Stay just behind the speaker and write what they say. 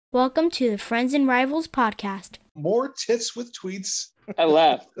Welcome to the Friends and Rivals podcast. More tits with tweets. I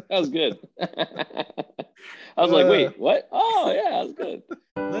laughed. That was good. I was like, wait, what? Oh, yeah, that was good.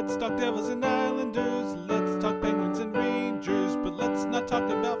 Let's talk Devils and Islanders. Let's talk Penguins and Rangers. But let's not talk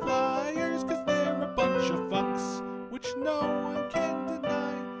about Flyers, because they're a bunch of fucks, which no one can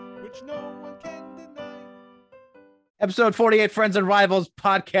deny. Episode 48, Friends and Rivals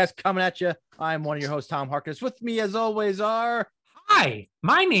podcast coming at you. I'm one of your hosts, Tom Harkness. With me, as always, are... Hi,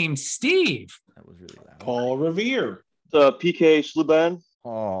 my name's Steve. That was really loud. Paul Revere. PK Schluban.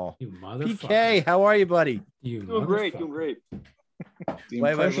 Oh, You motherfucker. PK, how are you, buddy? You Doing great, motherfucker. doing great. The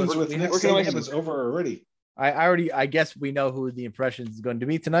Wait, impressions with we next have- segment is over already. I guess we know who the impressions is going to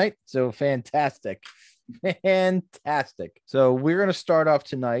be tonight. So fantastic. Fantastic. So we're going to start off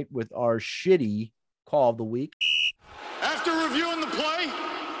tonight with our shitty call of the week. After reviewing the play,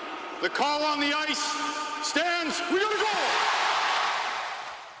 the call on the ice stands. We got a goal.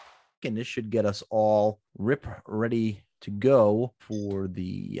 And this should get us all ready to go for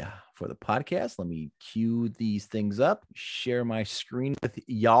the podcast. Let me cue these things up, share my screen with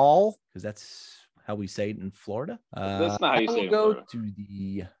y'all, because that's how we say it in Florida. That's not how you say it in We'll go Florida. to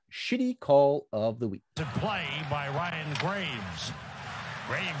the shitty call of the week. To play by Ryan Graves.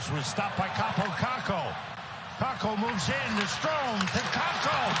 Graves was stopped by Capo Caco. Caco moves in to Strome to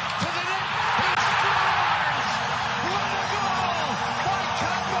Caco to the net. He scores! What a goal by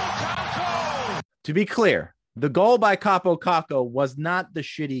Capo Caco! To be clear, the goal by Capo Caco was not the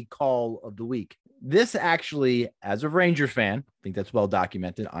shitty call of the week. This actually, as a Ranger fan, I think that's well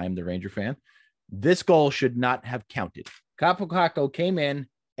documented. I am the Ranger fan. This goal should not have counted. Capo Caco came in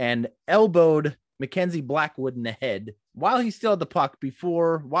and elbowed Mackenzie Blackwood in the head while he still had the puck,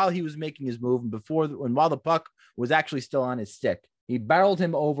 while he was making his move, and while the puck was actually still on his stick. He barreled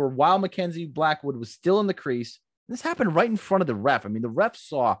him over while Mackenzie Blackwood was still in the crease. This happened right in front of the ref. I mean, the ref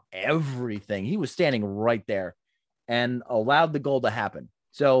saw everything. He was standing right there and allowed the goal to happen.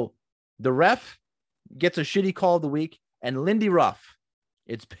 So the ref gets a shitty call of the week, and Lindy Ruff.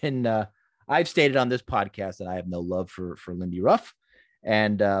 It's been, I've stated on this podcast that I have no love for Lindy Ruff,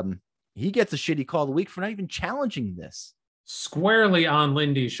 and he gets a shitty call of the week for not even challenging this. Squarely on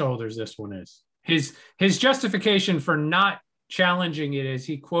Lindy's shoulders, this one is. His justification for not challenging it is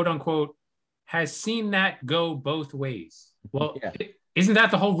he, quote unquote, has seen that go both ways. Well, Yeah. Isn't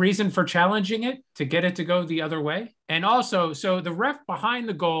that the whole reason for challenging it, to get it to go the other way? And also, so the ref behind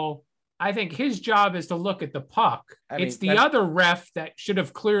the goal, I think his job is to look at the puck. It's the other ref that should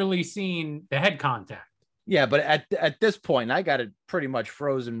have clearly seen the head contact. Yeah, but at this point, I got it pretty much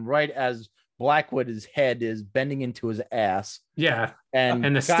frozen right as Blackwood's head is bending into his ass. Yeah. And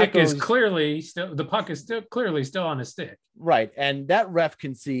the stick is Caco's- clearly still, the puck is still clearly still on his stick. right. And that ref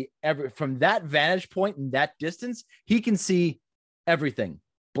can see from that vantage point and that distance, he can see everything.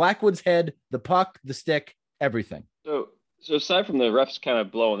 Blackwood's head, the puck, the stick, everything. So aside from the refs kind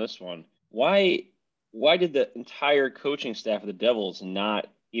of blowing this one, why did the entire coaching staff of the Devils not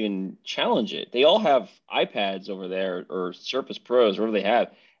even challenge it? They all have iPads over there, or Surface Pros, whatever they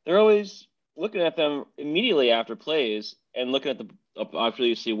have. They're always looking at them immediately after plays and looking at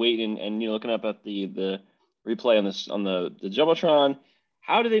obviously waiting and looking up at the replay on the Jumbotron.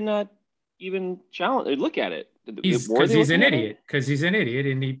 How do they not even challenge? They look at it Because he's an idiot. Because he's an idiot,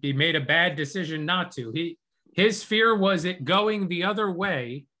 and he made a bad decision not to. His fear was it going the other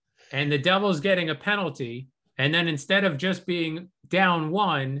way, and the Devils getting a penalty, and then instead of just being down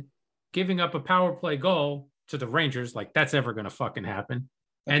one, giving up a power play goal to the Rangers, like that's ever going to fucking happen,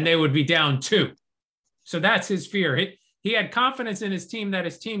 and they would be down two. So that's his fear. He had confidence in his team that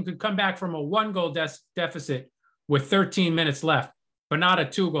his team could come back from a 1-goal deficit with 13 minutes left, but not a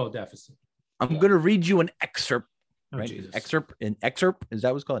 2-goal deficit. I'm going to read you an excerpt. Oh, Right? Jesus. An excerpt. Is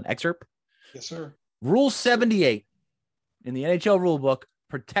that what's called? An excerpt? Yes, sir. Rule 78 in the NHL rulebook,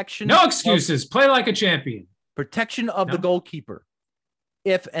 protection. No excuses. Play like a champion. Protection of the No. goalkeeper.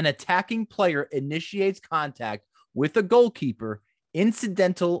 If an attacking player initiates contact with a goalkeeper,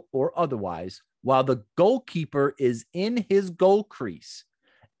 incidental or otherwise, while the goalkeeper is in his goal crease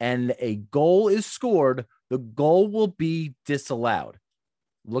and a goal is scored, the goal will be disallowed.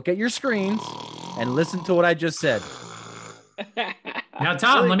 Look at your screens and listen to what I just said. Now,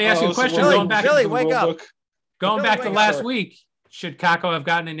 Tom, let me ask you a question. Billy, Going back, Billy, wake up. going Billy, back to wake last up. week, should Kako have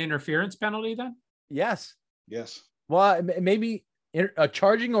gotten an interference penalty then? Yes. Yes. Well, maybe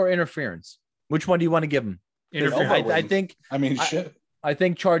charging or interference. Which one do you want to give him? Interference. I think I mean, I- shit. I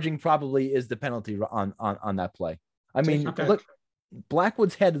think charging probably is the penalty on that play. I mean, Okay. look,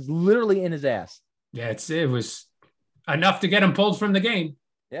 Blackwood's head is literally in his ass. Yeah, it was enough to get him pulled from the game.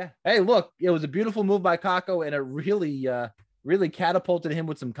 Yeah. Hey, look, it was a beautiful move by Kako, and it really really catapulted him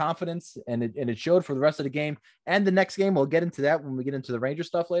with some confidence, and it showed for the rest of the game and the next game. We'll get into that when we get into the Ranger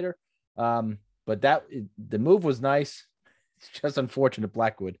stuff later. But the move was nice. It's just unfortunate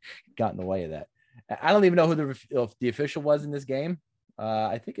Blackwood got in the way of that. I don't even know who the official was in this game.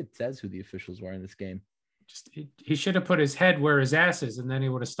 I think it says who the officials were in this game. Just he should have put his head where his ass is, and then he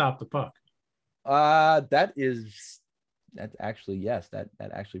would have stopped the puck. That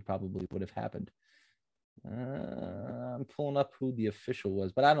actually probably would have happened. I'm pulling up who the official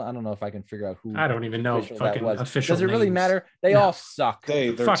was, but I don't know if I can figure out who. I don't even know fucking official. Does it really names. matter? They all suck.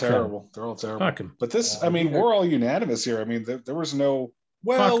 They're Fuck terrible. They're all terrible. Fuck 'em. But this, I mean, we're all unanimous here. I mean, there was no.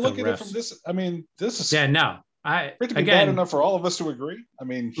 Well, Fuck the look at it refs. from this. I mean, this is No. for it to be bad enough for all of us to agree. I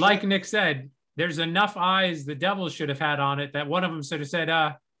mean, like Nick said, there's enough eyes the Devils should have had on it that one of them should have said,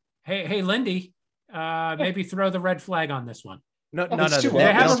 hey, Lindy, maybe throw the red flag on this one. No. They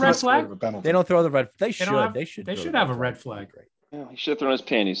have a red flag? They don't throw the red. They should. They should have a red flag. Yeah, he should have thrown his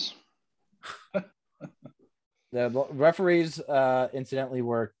panties. The referees, incidentally,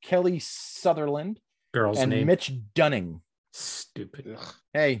 were Kelly Sutherland Girl's and name. Mitch Dunning. Stupid. Ugh.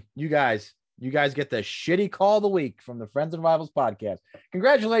 Hey, you guys get the shitty call of the week from the Friends and Rivals podcast.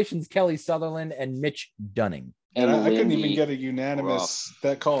 Congratulations, Kelly Sutherland and Mitch Dunning. And I couldn't Lindy even get a unanimous.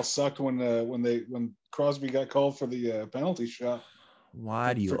 That call sucked when Crosby got called for the penalty shot.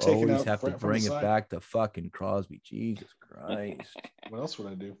 Why do you For taking always out have to Brett from bring the it side. back to fucking Crosby? Jesus Christ. What else would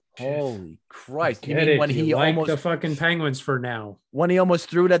I do? Holy Christ. You Get mean it? when You he like almost the fucking Penguins for now. when he almost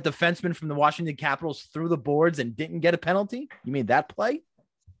threw that defenseman from the Washington Capitals through the boards and didn't get a penalty? You mean that play?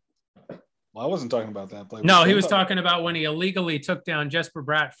 Well, I wasn't talking about that play. No, he was talking about when he illegally took down Jesper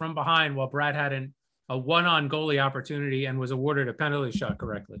Bratt from behind while Bratt had a one-on goalie opportunity and was awarded a penalty shot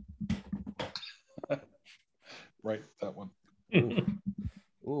correctly. Right, that one.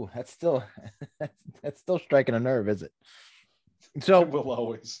 Ooh, that's still striking a nerve, is it? So It will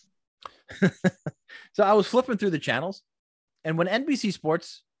always. So I was flipping through the channels, and when NBC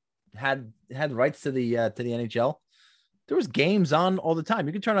Sports had rights to the NHL, there was games on all the time.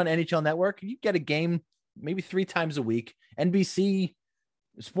 You could turn on NHL Network, you get a game maybe 3 times a week. NBC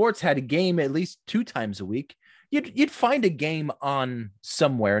Sports had a game at least 2 times a week. You'd find a game on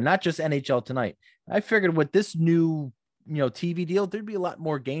somewhere, not just NHL Tonight. I figured with this new TV deal, there'd be a lot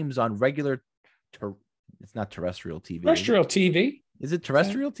more games on regular. It's not terrestrial TV. Terrestrial TV, Is it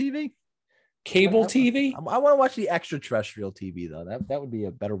terrestrial TV? cable TV. I want to watch the extraterrestrial TV though. That would be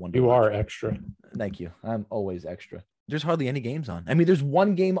a better one. To You watch. are extra. Thank you. I'm always extra. There's hardly any games on. I mean, there's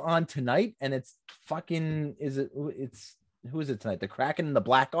one game on tonight, and it's fucking. It's who is it tonight? The Kraken and the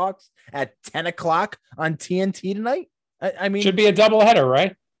Blackhawks at 10 o'clock on TNT tonight. I mean, Should be a doubleheader,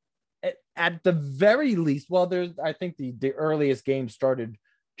 right? at the very least. Well, I think the earliest game started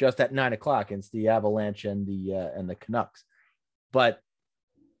just at 9 o'clock. It's the Avalanche and the Canucks, but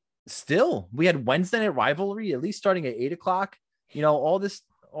still, we had Wednesday Night Rivalry at least starting at 8 o'clock. All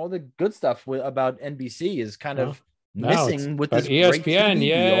the good stuff about NBC is kind of missing with this great ESPN. TV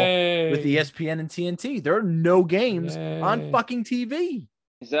deal Yay. with ESPN and TNT. There are no games on fucking TV.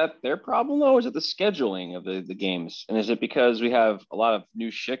 Is that their problem though? Or is it the scheduling of the games? And is it because we have a lot of new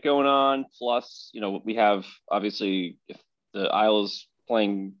shit going on? Plus, we have obviously if the Isles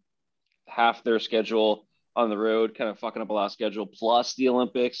playing half their schedule on the road, kind of fucking up a lot of schedule, plus the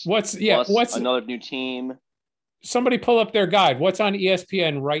Olympics. What's another new team? Somebody pull up their guide. What's on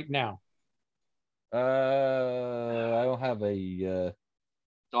ESPN right now? I don't have a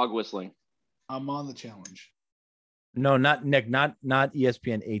Dog whistling. I'm on the challenge. no, not Nick, not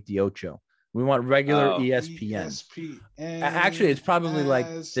ESPN 8 the Ocho. We want regular Oh. ESPN. ESPN Actually, it's probably like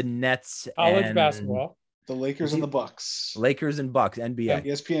has the Nets, College and basketball. the Lakers and the Bucks. Lakers and Bucks, NBA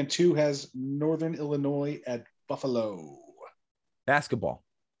ESPN 2 has Northern Illinois at Buffalo. basketball.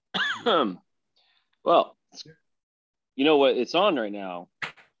 Well, you know what? It's on right now.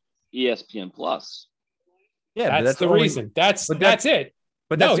 ESPN Plus. Yeah, That's the only- reason. That's but it.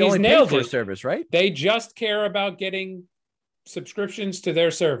 But No, that's the he's only nailed paid for it. service, right? They just care about getting subscriptions to their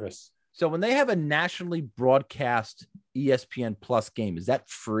service. So when they have a nationally broadcast ESPN Plus game, is that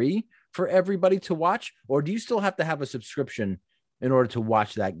free for everybody to watch, or do you still have to have a subscription in order to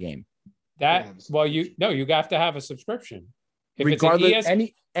watch that game? You have to have a subscription. If Regardless, it's an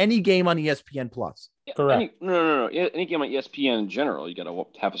any game on ESPN Plus. Correct. No. Any game on ESPN in general, you got to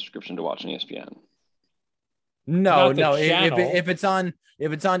have a subscription to watch on ESPN. No. Not the channel. If it's on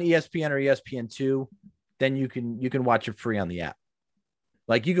ESPN or ESPN2, then you can watch it free on the app.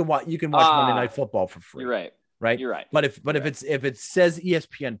 Like you can watch Monday Night Football for free. You're right. Right. You're right. But if it says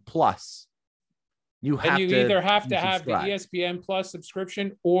ESPN Plus, you either have to have the subscribe. ESPN Plus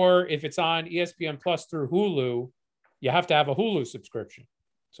subscription, or if it's on ESPN Plus through Hulu, you have to have a Hulu subscription.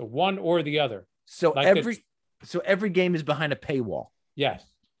 So one or the other. So Like every game is behind a paywall. Yes.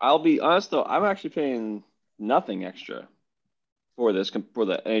 I'll be honest though, I'm actually paying nothing extra for the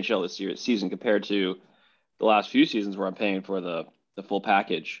NHL this season compared to the last few seasons where I'm paying for the full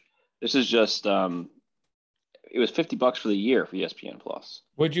package. This is just it was $50 for the year for ESPN Plus.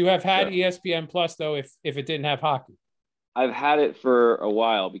 Would you have had Yeah. ESPN Plus though if it didn't have hockey? I've had it for a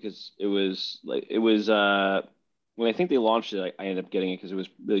while because it was when I think they launched it, I ended up getting it because it was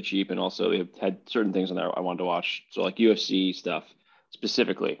really cheap, and also it had certain things on there I wanted to watch, so like UFC stuff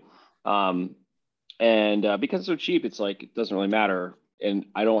specifically. And because it's so cheap, it's like it doesn't really matter, and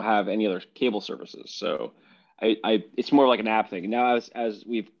I don't have any other cable services, so I it's more like an app thing. Now as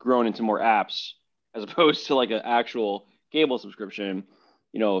we've grown into more apps as opposed to like an actual cable subscription,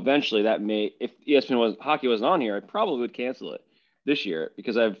 eventually that may, if hockey wasn't on here, I probably would cancel it this year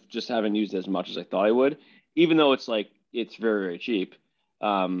because I've just haven't used it as much as I thought I would, even though it's very, very cheap.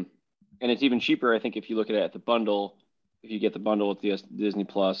 And it's even cheaper, I think, if you look at it at the bundle, if you get the bundle with Disney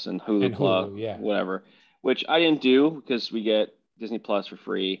Plus and Hulu Plus, whatever, which I didn't do because we get Disney Plus for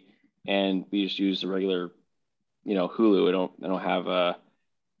free and we just use the regular, Hulu. I don't have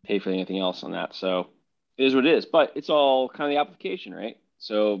pay for anything else on that. So it is what it is, but it's all kind of the application, right?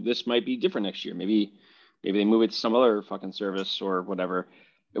 So this might be different next year. Maybe they move it to some other fucking service or whatever,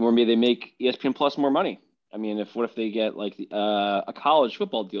 or maybe they make ESPN Plus more money. I mean, what if they get like a college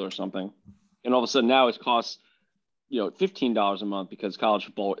football deal or something, and all of a sudden now it costs $15 a month because college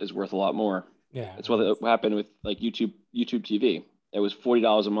football is worth a lot more. Yeah, it's what happened with like YouTube TV. It was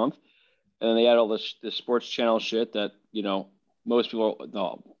 $40 a month, and then they had all this sports channel shit that most people, a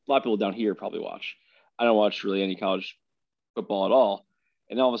lot of people down here probably watch. I don't watch really any college football at all.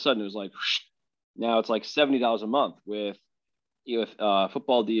 And all of a sudden it was like, now it's like $70 a month with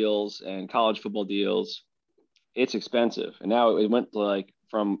football deals and college football deals. It's expensive. And now it went like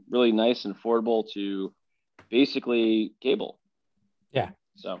from really nice and affordable to basically cable. Yeah.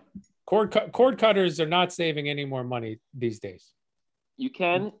 So cord cutters are not saving any more money these days. You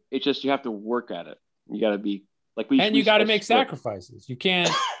can, it's just, you have to work at it. You got to be like, you got to make sacrifices. You can't.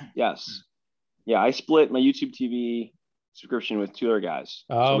 Yes. Yeah. I split my YouTube TV subscription with two other guys.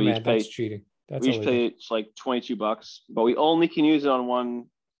 Oh, so man, that's cheating. That's we each pay it's like $22, but we only can use it on one.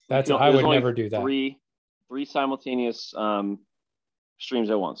 I would never do that. Three simultaneous streams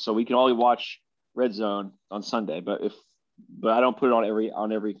at once. So we can only watch Red Zone on Sunday, but I don't put it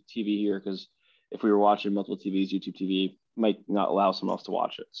on every TV here because if we were watching multiple TVs, YouTube TV might not allow someone else to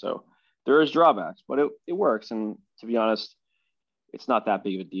watch it. So there is drawbacks, but it works. And to be honest, it's not that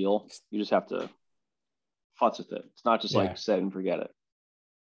big of a deal. You just have to futz with it. It's not just like set and forget it.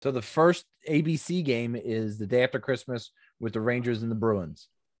 So the first ABC game is the day after Christmas with the Rangers and the Bruins.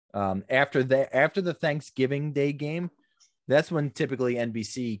 After the Thanksgiving Day game, that's when typically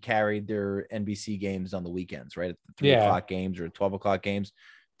NBC carried their NBC games on the weekends, right? At the 3 o'clock games or 12 o'clock games.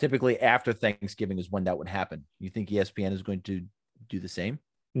 Typically after Thanksgiving is when that would happen. You think ESPN is going to do the same?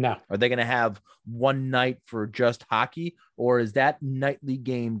 No. Are they going to have one night for just hockey, or is that nightly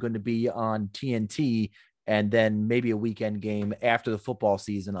game going to be on TNT and then maybe a weekend game after the football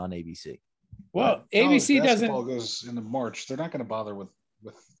season on ABC? Well, ABC doesn't. Basketball goes into March. They're not going to bother with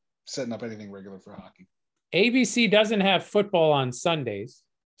setting up anything regular for hockey. ABC doesn't have football on Sundays,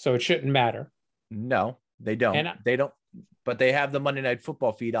 so it shouldn't matter. No, they don't. They don't. But they have the Monday Night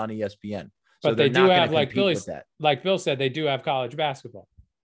Football feed on ESPN. So but they do have, like Bill said, they do have college basketball.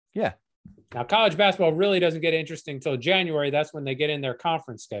 Yeah. Now, college basketball really doesn't get interesting until January. That's when they get in their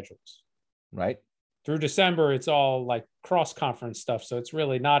conference schedules. Right. Through December, it's all like cross-conference stuff, so it's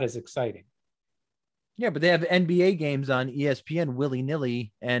really not as exciting. Yeah, but they have NBA games on ESPN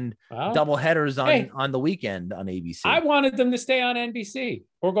willy-nilly and double headers on the weekend on ABC. I wanted them to stay on NBC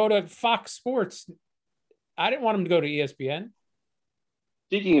or go to Fox Sports. I didn't want them to go to ESPN.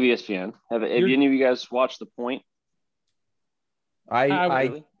 Speaking of ESPN, have any of you guys watched The Point?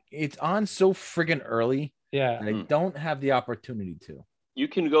 It's on so friggin' early. Yeah. And I don't have the opportunity to. You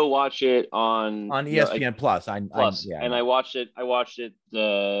can go watch it on ESPN Plus. And I watched it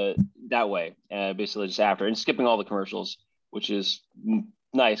that way, basically just after, and skipping all the commercials, which is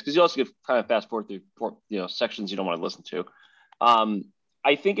nice because you also get kind of fast forward through sections you don't want to listen to.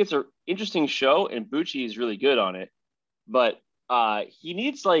 I think it's an interesting show, and Bucci is really good on it, but he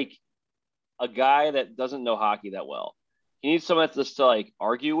needs like a guy that doesn't know hockey that well. He needs someone that's just to like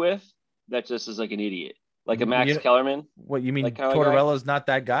argue with, that just is like an idiot. Like a Max Kellerman. What you mean? Like Tortorella's not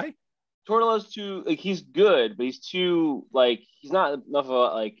that guy? Tortorella's too like he's good, but he's too like he's not enough of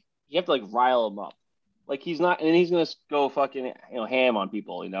a like you have to like rile him up. Like he's not, and he's gonna go fucking ham on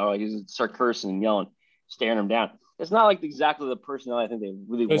people. Like he's gonna start cursing and yelling, staring him down. it's not like exactly the personality I think they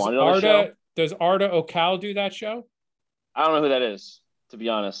really wanted on the show. Does Arda Okal do that show? I don't know who that is, to be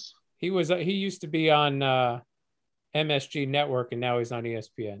honest. He used to be on MSG Network, and now he's on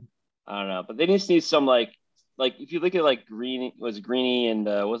ESPN. I don't know, but they just need some like if you look at like Greeny and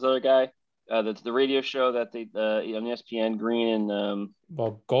what's the other guy? The radio show that they on ESPN, Green and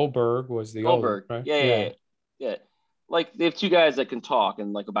Goldberg was the Goldberg, old, right? Yeah. Like they have two guys that can talk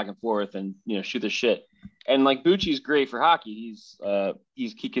and like go back and forth and shoot the shit. And like Bucci's great for hockey.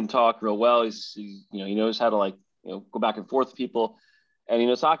 He can talk real well. He knows how to like go back and forth with people, and he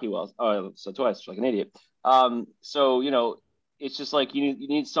knows hockey well. Oh, so twice like an idiot. So it's just like you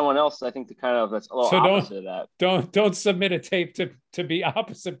need someone else. I think to kind of that's a little opposite of that. Don't submit a tape to be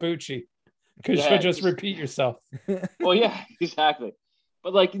opposite Bucci, because you'll just repeat yourself. Well, yeah, exactly.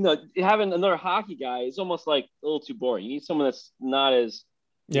 But like having another hockey guy is almost like a little too boring. You need someone that's not as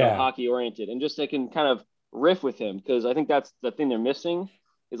hockey oriented, and just they can kind of riff with him, because I think that's the thing they're missing.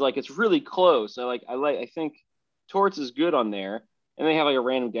 Is like it's really close. I think Torts is good on there, and they have like a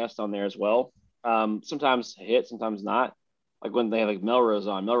random guest on there as well. Sometimes hit, sometimes not. Like when they have like Melrose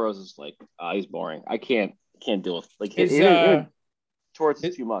on, Melrose is like he's boring. I can't deal with like Torts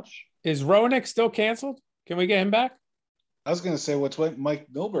is too much. Is Roenick still canceled? Can we get him back? I was gonna say, what's Mike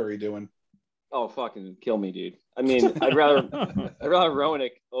Milbury doing? Oh, fucking kill me, dude. I mean, I'd rather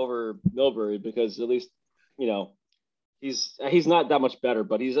Roenick over Milbury, because at least he's not that much better,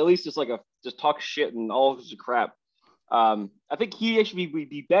 but he's at least just talk shit and all sorts of crap. I think he actually would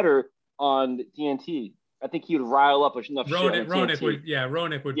be better on TNT. I think he would rile up enough shit.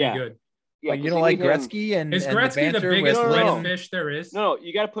 Roenick would be good. Yeah, you don't like Gretzky and is Gretzky the biggest red fish there is? No,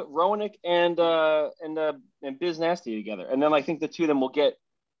 you got to put Roenick and Biz Nasty together, and then I think the two of them will get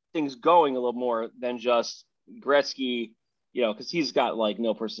things going a little more than just Gretzky, because he's got like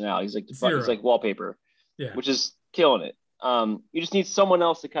no personality. He's like wallpaper, which is killing it. You just need someone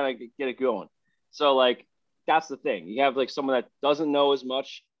else to kind of get it going. So like that's the thing. You have like someone that doesn't know as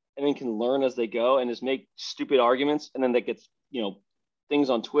much and then can learn as they go and just make stupid arguments, and then that gets things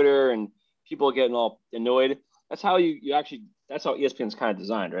on Twitter and people getting all annoyed. That's how that's how ESPN's kind of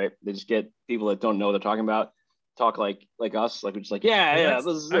designed, right? They just get people that don't know what they're talking about talk like us, like we're just like,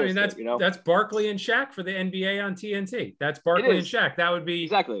 that's Barkley and Shaq for the NBA on TNT. That's Barkley and Shaq. That would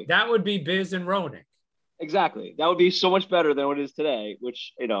be Biz and Roenick. Exactly. That would be so much better than what it is today,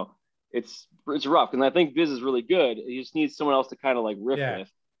 which it's rough. And I think Biz is really good. He just needs someone else to kind of like riff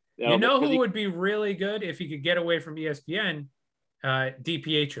with. Who would be really good if he could get away from ESPN?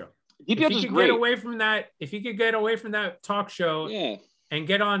 DiPietro. If he could get away from that, talk show and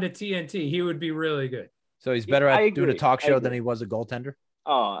get on to TNT, he would be really good. So he's better at doing a talk show than he was a goaltender?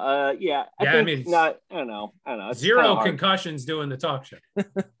 Oh, yeah. I don't know. It's zero concussions doing the talk show.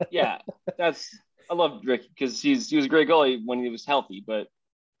 Yeah, I love Rick because he was a great goalie when he was healthy, but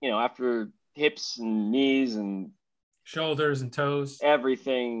after hips and knees and shoulders and toes,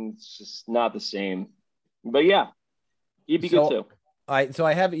 everything's just not the same. But yeah, he'd be good too. So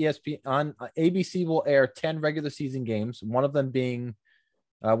I have ESPN on ABC will air 10 regular season games. One of them being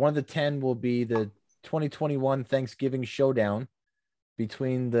one of the 10 will be the 2021 Thanksgiving showdown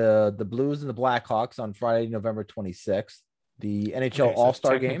between the Blues and the Blackhawks on Friday, November 26th. The NHL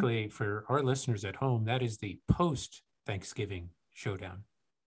All-Star game. Technically, for our listeners at home, that is the post-Thanksgiving showdown.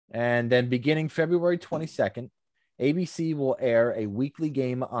 And then beginning February 22nd, ABC will air a weekly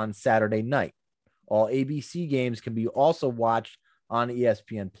game on Saturday night. All ABC games can be also watched on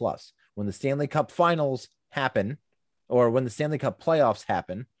ESPN Plus. When the Stanley Cup finals happen, or when the Stanley Cup playoffs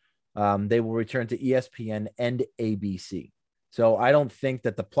happen, they will return to ESPN and ABC. So I don't think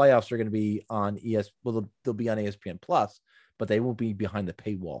that the playoffs are going to be on they'll be on ESPN Plus, but they won't be behind the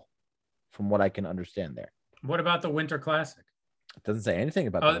paywall from what I can understand there. What about the Winter Classic? It doesn't say anything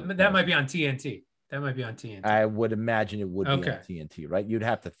about that. That might be on TNT. I would imagine it would be on TNT, right? You'd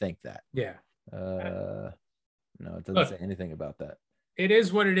have to think that. Yeah. No, it doesn't say anything about that. It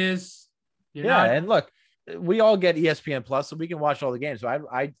is what it is. And look, we all get ESPN Plus, so we can watch all the games. So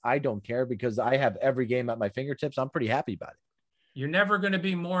I don't care because I have every game at my fingertips. I'm pretty happy about it. You're never going to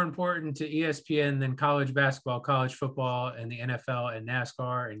be more important to ESPN than college basketball, college football, and the NFL and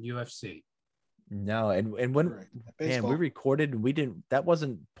NASCAR and UFC. No, and when we recorded, that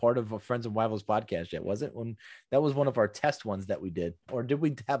wasn't part of a Friends and Rivals podcast yet, was it? When that was one of our test ones that we did, or did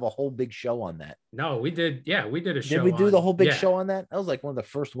we have a whole big show on that? No, we did. Yeah, we did a show. Did we do the whole big show on that? That was like one of the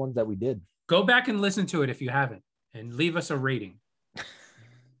first ones that we did. Go back and listen to it if you haven't, and leave us a rating.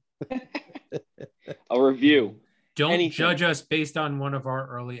 A review. Don't judge us based on one of our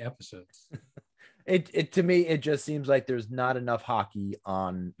early episodes. It to me, it just seems like there's not enough hockey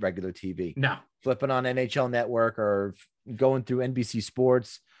on regular TV. No. Flipping on NHL Network or going through NBC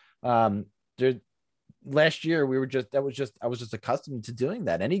Sports. Last year I was just accustomed to doing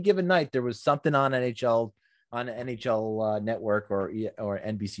that. Any given night there was something on NHL Network or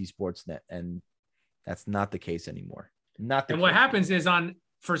NBC Sportsnet, and that's not the case anymore. What happens is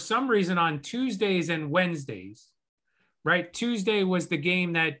for some reason on Tuesdays and Wednesdays, right? Tuesday was the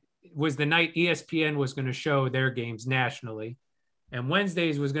game that was the night ESPN was going to show their games nationally, and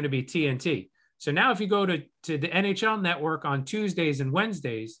Wednesdays was going to be TNT. So now if you go to the NHL Network on Tuesdays and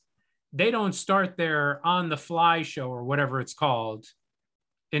Wednesdays, they don't start their on the fly show or whatever it's called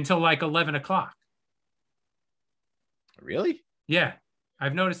until like 11 o'clock. Really? Yeah.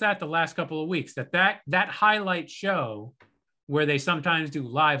 I've noticed that the last couple of weeks that highlight show where they sometimes do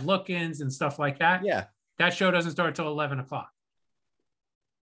live look-ins and stuff like that. Yeah. That show doesn't start till 11 o'clock.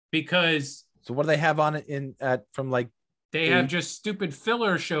 Because so what do they have on it from like they have just stupid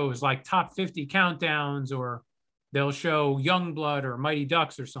filler shows like top 50 countdowns, or they'll show Youngblood or Mighty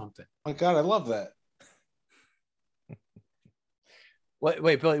Ducks or something. My God, I love that.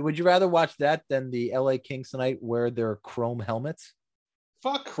 Wait, Billy, would you rather watch that than the LA Kings tonight wear their chrome helmets?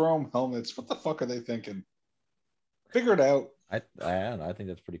 Fuck chrome helmets. What the fuck are they thinking? Figure it out. I don't know. I think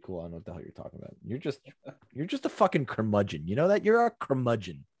that's pretty cool. I don't know what the hell you're talking about. You're just a fucking curmudgeon. You know that? You're a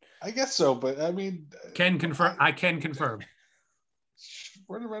curmudgeon. I guess so, but I mean, I can confirm.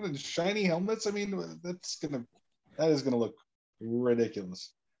 Running around in shiny helmets. I mean, that is gonna look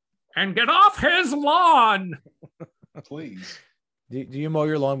ridiculous. And get off his lawn, please. Do you mow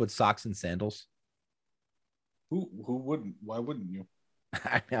your lawn with socks and sandals? Who wouldn't? Why wouldn't you?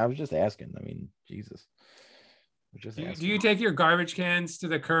 I was just asking. I mean, Jesus. Do you take your garbage cans to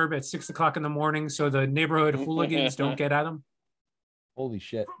the curb at 6 o'clock in the morning so the neighborhood hooligans don't get at them? Holy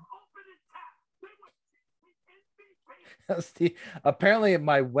shit. Apparently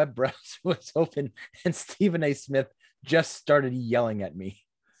my web browser was open and Stephen A. Smith just started yelling at me.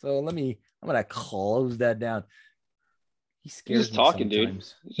 So I'm going to close that down. He scares He's talking,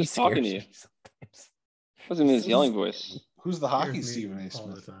 sometimes. Dude. He's just talking to you. Sometimes. Wasn't in his yelling voice. Who's the hockey Stephen A.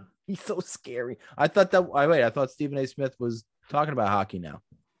 Smith? He's so scary. I thought Stephen A. Smith was talking about hockey now.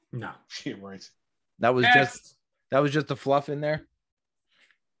 No. Yeah, right. That was just a fluff in there.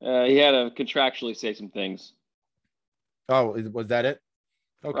 He had to contractually say some things. Oh, was that it?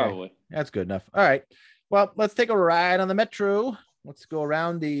 Okay. Probably. That's good enough. All right. Well, let's take a ride on the Metro. Let's go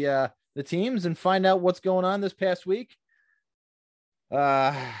around the teams and find out what's going on this past week.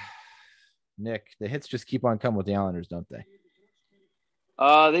 Nick, the hits just keep on coming with the Islanders, don't they?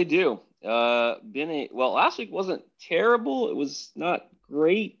 They do. Last week wasn't terrible. It was not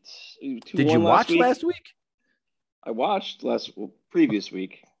great. Did you watch last week? I watched previous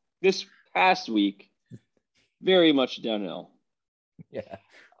week. This past week, very much downhill. Yeah.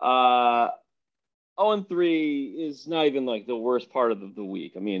 0-3 is not even like the worst part of the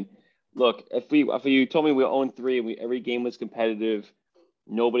week. I mean, look, if you told me we were 0-3 and every game was competitive,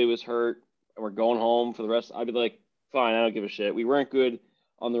 nobody was hurt, and we're going home for the rest, I'd be like, fine, I don't give a shit. We weren't good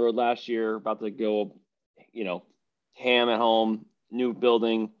on the road last year, about to go, ham at home, new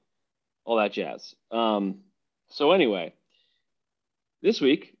building, all that jazz. So anyway, this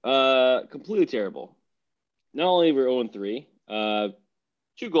week, completely terrible. Not only were we 0-3,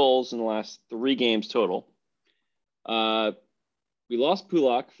 2 goals in the last 3 games total. We lost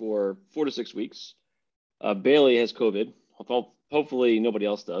Pulak for 4 to 6 weeks. Bailey has COVID. Hopefully nobody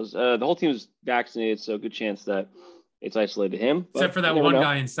else does. The whole team is vaccinated, so good chance that it's isolated to him. Except for that one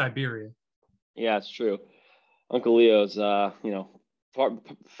guy in Siberia. Yeah, it's true. Uncle Leo's,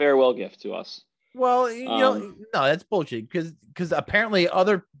 farewell gift to us. Well, no, that's bullshit. Because apparently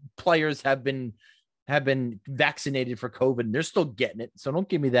other players have been vaccinated for COVID and they're still getting it. So don't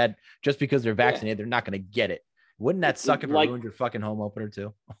give me that just because they're vaccinated, they're not going to get it. Wouldn't that suck if it ruined your fucking home opener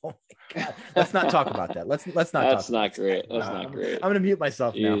too? Oh my God. Let's not talk about that. Let's not. That's not great. That's not great. I'm going to mute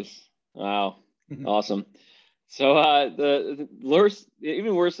myself now. Wow. Awesome. So the worst,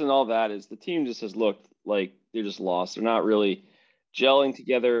 even worse than all that is the team just has looked like they're just lost. They're not really gelling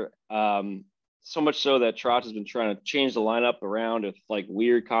together. So much so that Trotz has been trying to change the lineup around with like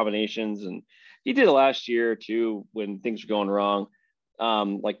weird combinations. And he did it last year too, when things were going wrong.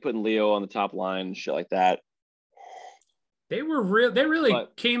 Like putting Leo on the top line and shit like that. They really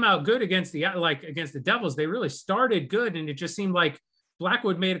came out good against the Devils. They really started good, and it just seemed like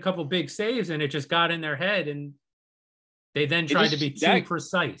Blackwood made a couple big saves, and it just got in their head, and they then tried to be too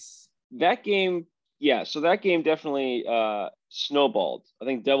precise. That game, yeah. So that game definitely snowballed. I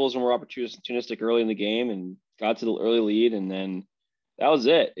think Devils were more opportunistic early in the game and got to the early lead, and then that was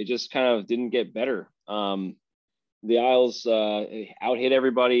it. It just kind of didn't get better. The Isles out hit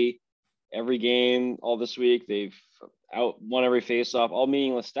everybody every game all this week. They've out won every faceoff, all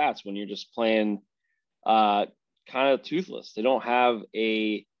meaningless stats when you're just playing kind of toothless. They're not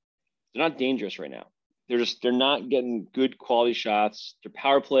dangerous right now. They're not getting good quality shots. Their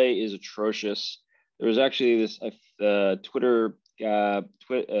power play is atrocious. There was actually this Twitter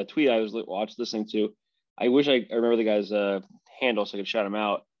tweet I was listening to. I wish I remember the guy's handle so I could shout him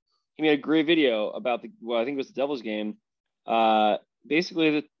out. He made a great video about I think it was the Devils game.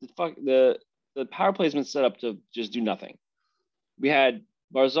 Basically, the power play has been set up to just do nothing. We had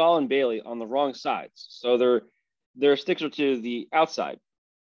Barzal and Bailey on the wrong sides, so their sticks are to the outside.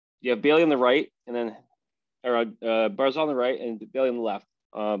 You have Bailey on the right, and then Barzal on the right, and Bailey on the left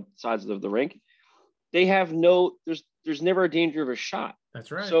sides of the rink. They have there's never a danger of a shot.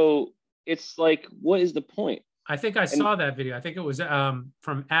 That's right. So it's like, what is the point? I think I saw that video. I think it was from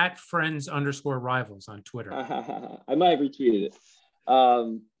 @friends_rivals on Twitter. I might have retweeted it.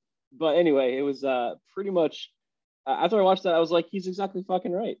 But anyway, it was pretty much after I watched that, I was like, he's exactly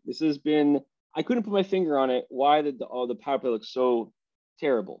fucking right. I couldn't put my finger on it. Why the power play looks so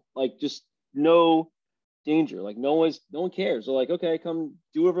terrible? Like, just no danger. Like, no one cares. They're like, okay, come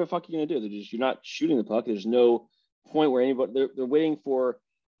do whatever the fuck you're gonna do. You're not shooting the puck. There's no point where anybody they're waiting for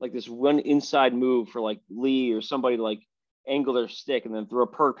like this one inside move for like Lee or somebody to like angle their stick and then throw a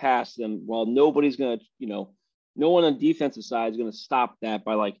perk past them while nobody's gonna, no one on defensive side is gonna stop that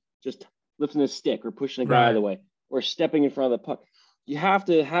by like just lifting a stick or pushing a guy out of the way or stepping in front of the puck. You have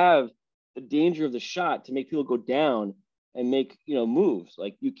to have the danger of the shot to make people go down and make moves.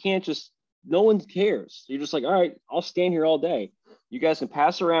 Like, you can't just, no one cares. You're just like, all right, I'll stand here all day. You guys can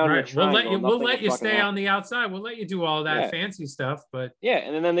pass around. Right. We'll let you stay on the outside. We'll let you do all that fancy stuff. But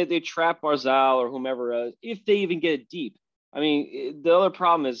and then they trap Barzal or whomever if they even get it deep. I mean, the other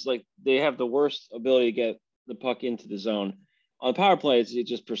problem is like they have the worst ability to get the puck into the zone. On power play, it's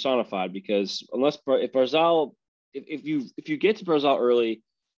just personified because if Barzal, if you get to Barzal early,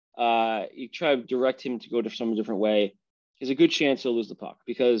 you try to direct him to go to some different way, there's a good chance he'll lose the puck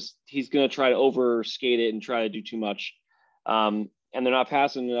because he's going to try to overskate it and try to do too much. And they're not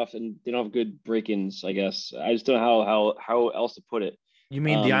passing enough, and they don't have good break-ins, I guess. I just don't know how else to put it. You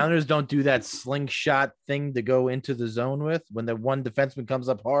mean the Islanders don't do that slingshot thing to go into the zone with when the one defenseman comes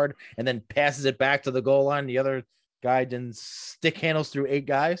up hard and then passes it back to the goal line? The other guy then stick handles through 8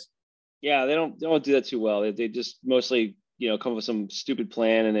 guys. Yeah, they don't do that too well. They just mostly come up with some stupid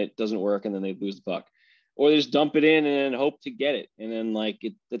plan and it doesn't work, and then they lose the puck, or they just dump it in and hope to get it. And then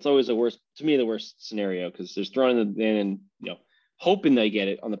it's always the worst scenario because they're throwing it in and hoping they get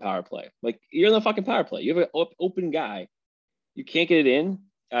it on the power play. Like, you're in the fucking power play. You have an open guy. You can't get it in.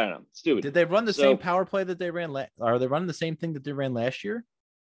 I don't know. It's stupid. Did they run the same power play that they ran? Are they running the same thing that they ran last year?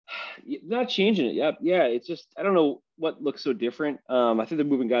 Not changing it. Yep. Yeah. It's just, I don't know what looks so different. I think they're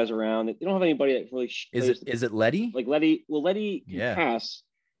moving guys around. They don't have anybody that really. Is it Letty? Like Letty. Well, Letty can pass,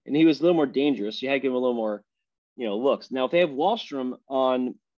 and he was a little more dangerous. You had to give him a little more, looks. Now, if they have Wahlstrom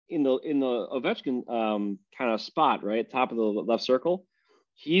in the Ovechkin kind of spot, right, top of the left circle,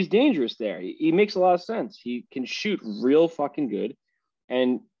 he's dangerous there. He makes a lot of sense. He can shoot real fucking good,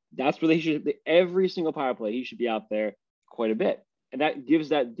 and that's where every single power play he should be out there quite a bit, and that gives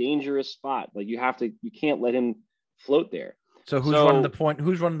that dangerous spot. Like, you can't let him float there. So who's running the point?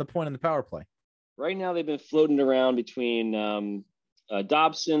 Who's running the point in the power play? Right now, they've been floating around between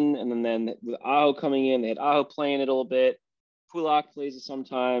Dobson and then with Aho coming in. They had Aho playing it a little bit. Kulak plays it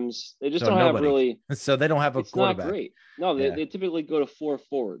sometimes. They just don't have really. So they don't have a quarterback. Not great. No, they typically go to 4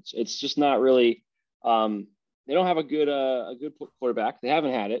 forwards. It's just not really. They don't have a good quarterback. They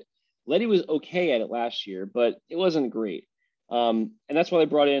haven't had it. Letty was okay at it last year, but it wasn't great. And that's why they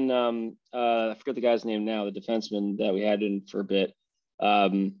brought in I forget the guy's name now, the defenseman that we had in for a bit.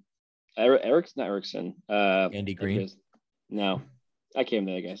 Erickson. Andy Green. No, I can't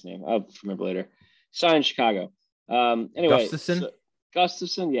remember that guy's name. I'll remember later. Signed in Chicago. Anyway,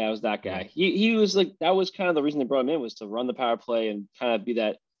 Gustafson, yeah, it was that guy. He was like, that was kind of the reason they brought him in, was to run the power play and kind of be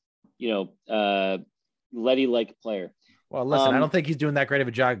that, Letty-like player. Well, listen, I don't think he's doing that great of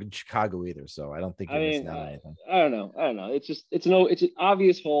a job in Chicago either, so I don't think he's missing out on anything. I don't know. It's an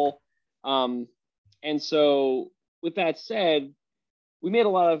obvious hole. And so with that said, we made a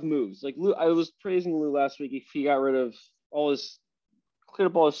lot of moves. Like Lou, I was praising Lou last week. He got rid of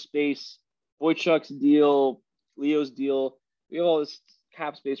cleared up all his space, Boychuk's deal, Leo's deal. We have all this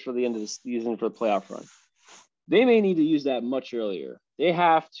cap space for the end of the season for the playoff run. They may need to use that much earlier. They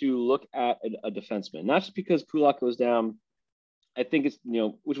have to look at a defenseman, not just because Kulak goes down. I think it's,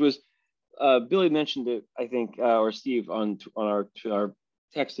 which was Billy mentioned it, I think, or Steve on our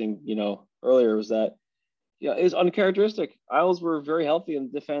texting, earlier, was that, it's uncharacteristic. Isles were very healthy in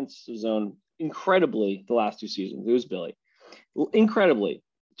the defense zone incredibly the last 2 seasons. It was Billy. Incredibly.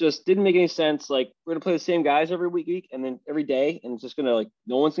 Just didn't make any sense. Like, we're going to play the same guys every week and then every day, and it's just going to,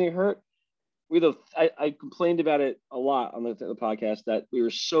 no one's going to get hurt. I complained about it a lot on the podcast that we were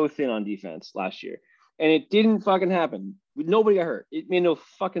so thin on defense last year, and it didn't fucking happen. Nobody got hurt. It made no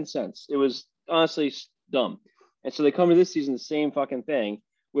fucking sense. It was honestly dumb. And so they come to this season, the same fucking thing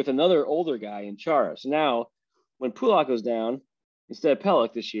with another older guy in Chara. So now when Pulak goes down instead of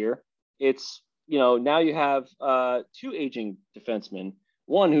Pelech this year, it's, now you have 2 aging defensemen,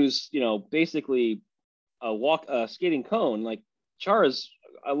 one who's, basically a skating cone. Like,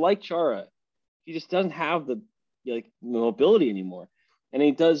 I like Chara. He just doesn't have the mobility anymore, and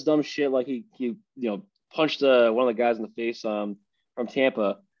he does dumb shit like he punched one of the guys in the face from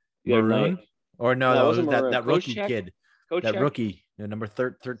Tampa the other night. Or no, it was that rookie Koscheck? kid, Koscheck? that rookie, number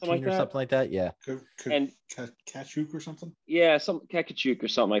 13 or something like that. Yeah, And Kachuk or something. Yeah, some Kakachuk or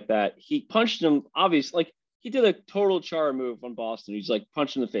something like that. He punched him. Obviously, he did a total Chara move on Boston. He's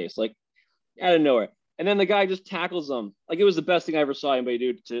punched in the face, out of nowhere. And then the guy just tackles him. It was the best thing I ever saw anybody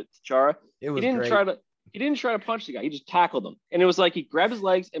do to Chara. It was He didn't try to punch the guy. He just tackled him. And it was he grabbed his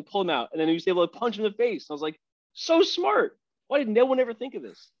legs and pulled him out. And then he was able to punch him in the face. And I was like, so smart. Why did no one ever think of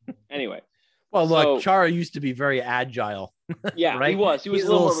this? Anyway. Well, look, Chara used to be very agile. Yeah, right? He was. He was He's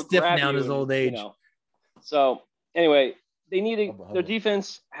a little more stiff now in his old age. So anyway, they needed their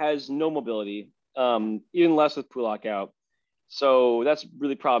defense has no mobility, even less with Pulak out. So that's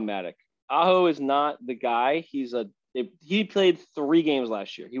really problematic. Aho is not the guy. He played 3 games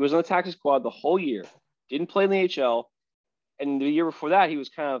last year. He was on the taxi squad the whole year. Didn't play in the AHL, and the year before that, he was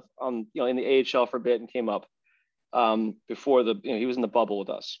kind of in the AHL for a bit and came up before he was in the bubble with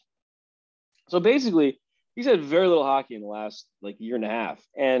us. So basically, he's had very little hockey in the last year and a half,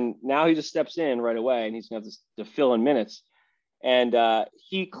 and now he just steps in right away, and he's gonna have to fill in minutes. And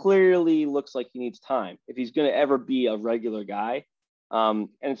he clearly looks like he needs time if he's gonna ever be a regular guy. And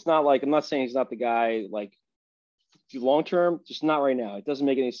it's not I'm not saying he's not the guy long term, just not right now. It doesn't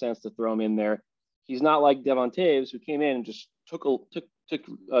make any sense to throw him in there. He's not like Devon Taves, who came in and just took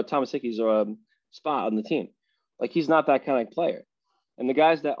Thomas Hickey's spot on the team. He's not that kind of player. And the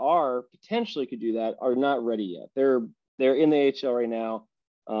guys that are potentially could do that are not ready yet. They're in the AHL right now.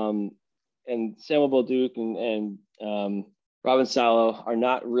 And Samuel Bolduc and Robin Salo are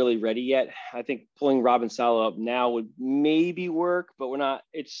not really ready yet. I think pulling Robin Salo up now would maybe work, but we're not.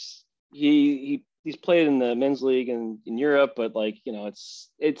 It's he's played in the men's league and in Europe, but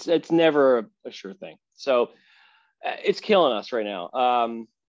it's never a sure thing. So it's killing us right now.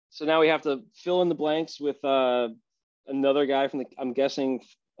 So now we have to fill in the blanks with another guy I'm guessing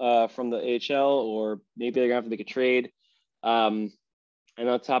from the AHL, or maybe they're gonna have to make a trade. And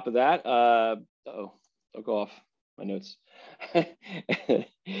on top of that, don't go off my notes.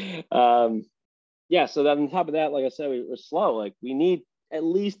 Yeah, so then on top of that, like I said, we're slow. We need at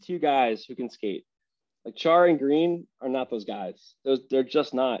least 2 guys who can skate. Chara and Green are not those guys. They're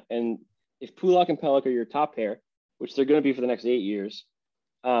just not. And if Pulak and Pelech are your top pair, which they're going to be for the next 8 years,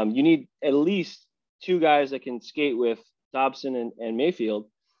 you need at least 2 guys that can skate with Dobson and Mayfield,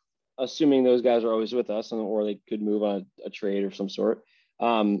 assuming those guys are always with us, or they could move on a trade of some sort.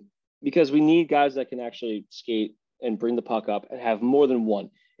 Because we need guys that can actually skate and bring the puck up and have more than one.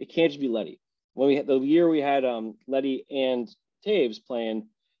 It can't just be Leddy. When the year we had Leddy and Taves playing,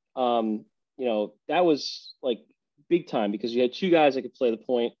 that was big time, because you had 2 guys that could play the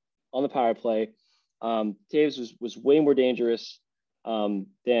point on the power play. Taves was way more dangerous than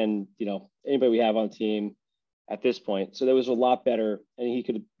anybody we have on the team at this point. So that was a lot better, and he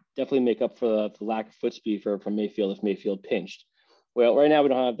could definitely make up for the lack of foot speed from Mayfield if Mayfield pinched. Well, right now we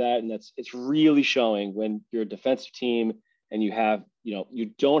don't have that, and it's really showing when you're a defensive team and you have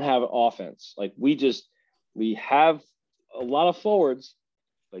you don't have offense. We have a lot of forwards,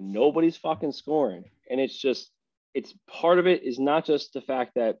 but nobody's fucking scoring, and it's part of it is not just the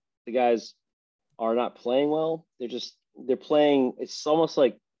fact that the guys are not playing well. They're playing. It's almost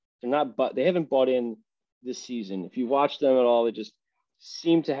like they haven't bought in this season. If you watch them at all, they just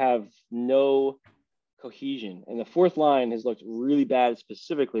seem to have no cohesion. And the fourth line has looked really bad,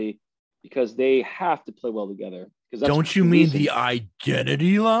 specifically because they have to play well together. Don't you mean the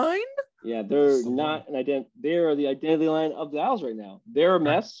identity line? Yeah, they're not an identity. They are the identity line of the Isles right now. They're a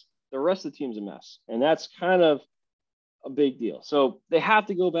mess. The rest of the team's a mess. And that's kind of a big deal. So they have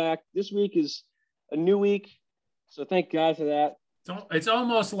to go back. This week is a new week. So thank God for that. It's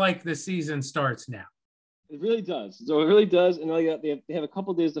almost like the season starts now. It really does. So it really does. And they have a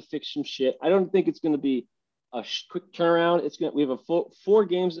couple days to fix some shit. I don't think it's going to be a quick turnaround. We have a four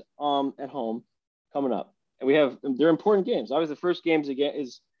games at home coming up, and they're important games. Obviously, the first games again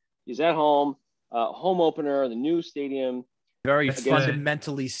is at home, home opener, the new stadium. Very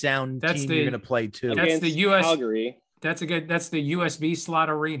fundamentally sound team you're going to play too. That's the US Calgary. That's the USB slot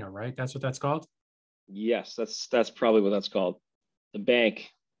arena, right? That's what that's called. Yes, that's probably what that's called. The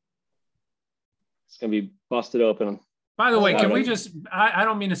bank. It's going to be busted open. By the way, can we just, I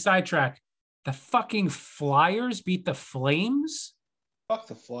don't mean to sidetrack. The fucking Flyers beat the Flames? Fuck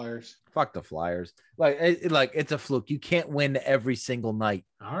the Flyers. Fuck the Flyers. Like it's a fluke. You can't win every single night.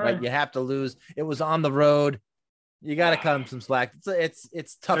 All right. You have to lose. It was on the road. You got to cut them some slack. It's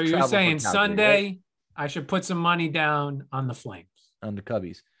tough. So you're saying Calgary, Sunday, right? I should put some money down on the Flames. On the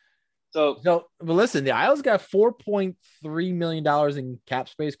Cubbies. So but listen, the Isles got $4.3 million in cap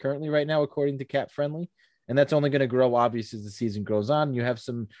space currently right now, according to Cap Friendly. And that's only going to grow, obviously, as the season goes on. You have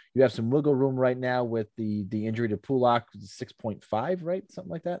some wiggle room right now with the injury to Pulock, 6.5, right?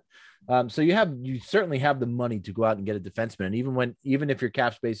 Something like that. So you certainly have the money to go out and get a defenseman. And even if your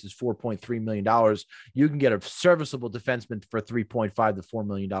cap space is $4.3 million, you can get a serviceable defenseman for $3.5 to $4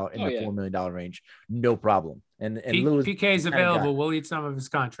 million in the $4 million range. No problem. And Lewis PK is available. We'll eat some of his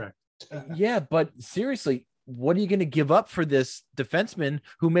contract. Yeah, but seriously, what are you going to give up for this defenseman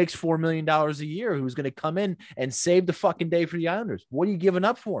who makes $4 million a year, who's going to come in and save the fucking day for the Islanders? What are you giving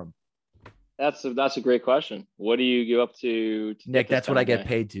up for him? That's a great question. What do you give up to Nick? That's what I get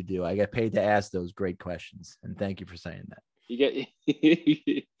paid to do. I get paid to ask those great questions, and thank you for saying that. You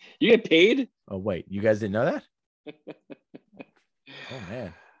get paid? Oh wait, you guys didn't know that? Oh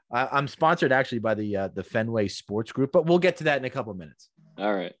man, I'm sponsored actually by the Fenway Sports Group, but we'll get to that in a couple of minutes.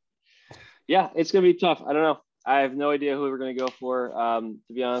 All right. Yeah, it's gonna be tough. I don't know. I have no idea who we're gonna go for. To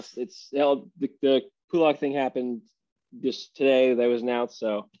be honest, it's the Pulock thing happened just today. That was announced,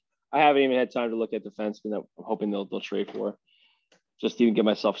 so I haven't even had time to look at defensemen that I'm hoping they'll trade for. Just to even give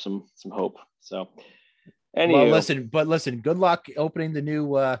myself some hope. So, anyway. Well, listen. Good luck opening the new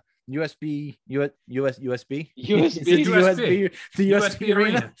USB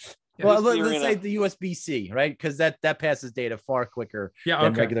arena. Yeah, well, let's say the USB-C, right? Because that passes data far quicker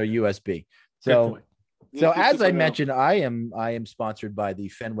than regular USB. So as I mentioned, I am sponsored by the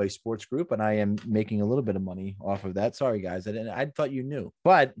Fenway Sports Group, and I am making a little bit of money off of that. Sorry, guys, I thought you knew,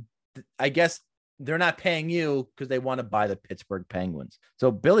 but I guess they're not paying you because they want to buy the Pittsburgh Penguins. So,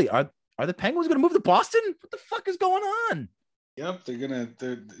 Billy, are the Penguins going to move to Boston? What the fuck is going on? Yep,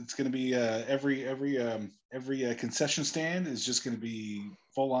 it's gonna be every concession stand is just gonna be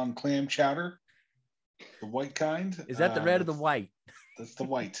full on clam chowder, the white kind. Is that the red or the white? That's the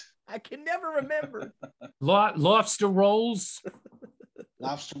white. I can never remember. Lobster rolls.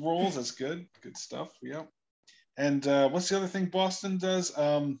 Lobster rolls. That's good. Good stuff. Yep. And what's the other thing Boston does?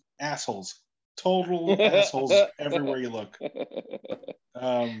 Assholes. Total assholes everywhere you look.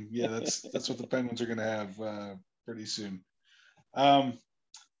 Yeah, that's what the Penguins are gonna have pretty soon.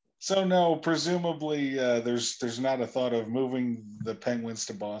 So no, presumably there's not a thought of moving the Penguins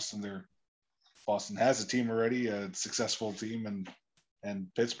to Boston. Boston has a team already, a successful team,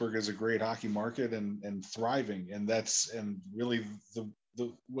 and Pittsburgh is a great hockey market and thriving, and really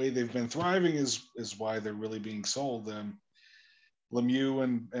the way they've been thriving is why they're really being sold. Lemieux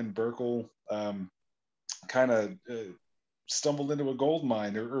and Burkle kind of stumbled into a gold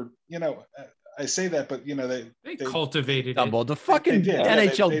mine, or I say that, but they cultivated it. The fucking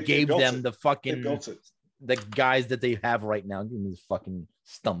NHL gave them the fucking the guys that they have right now. Fucking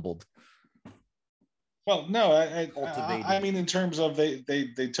stumbled. Well, no, I mean in terms of they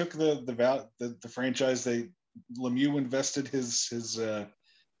took the franchise. Lemieux invested his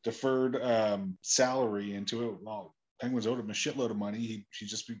deferred salary into it. Well, Penguins owed him a shitload of money. He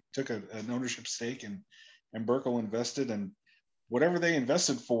just took an ownership stake, and Burkle invested, and whatever they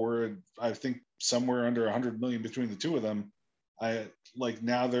invested for, I think somewhere under $100 million between the two of them.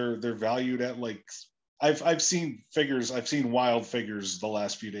 Now they're valued at I've seen figures. I've seen wild figures the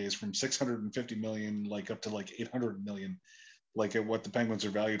last few days from $650 million up to $800 million, at what the Penguins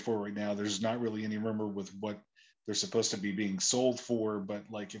are valued for right now. There's not really any rumor with what they're supposed to be being sold for, but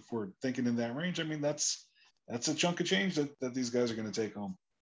if we're thinking in that range, I mean that's a chunk of change that these guys are going to take home.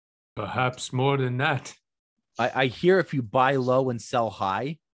 Perhaps more than that. I hear if you buy low and sell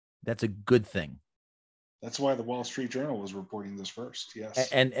high, that's a good thing. That's why the Wall Street Journal was reporting this first.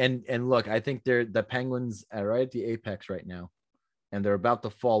 Yes. And look, I think the Penguins are right at the apex right now, and they're about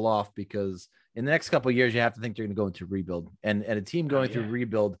to fall off because in the next couple of years, you have to think they're going to go into rebuild, and a team going through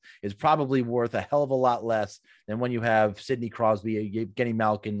rebuild is probably worth a hell of a lot less than when you have Sidney Crosby, Evgeny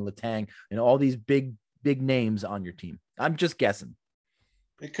Malkin, Letang, and all these big big names on your team. I'm just guessing.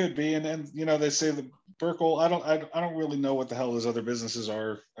 It could be, and they say the Burkle. I don't really know what the hell his other businesses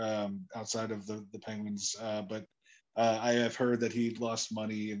are outside of the Penguins, but I have heard that he lost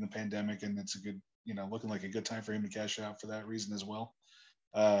money in the pandemic, and it's a good, looking like a good time for him to cash out for that reason as well.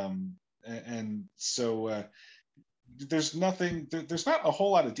 And so there's nothing. There's not a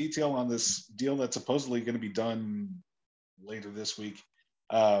whole lot of detail on this deal that's supposedly going to be done later this week,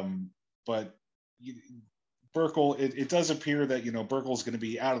 but. Burkle, it does appear that Burkle is going to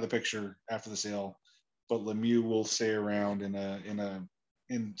be out of the picture after the sale, but Lemieux will stay around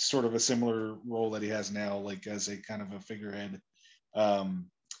in sort of a similar role that he has now, like as a kind of a figurehead,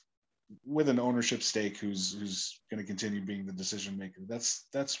 with an ownership stake who's going to continue being the decision maker.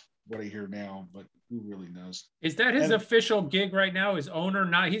 That's what I hear now, but who really knows? Is that his official gig right now? Is owner?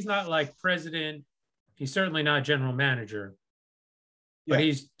 He's not like president. He's certainly not general manager. But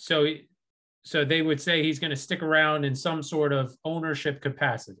yeah. So they would say he's going to stick around in some sort of ownership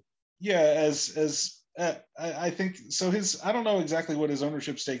capacity. Yeah, I think so. I don't know exactly what his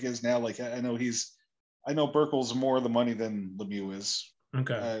ownership stake is now. Like I know Burkle's more the money than Lemieux is.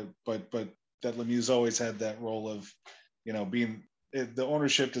 Okay. But that Lemieux's always had that role of, being the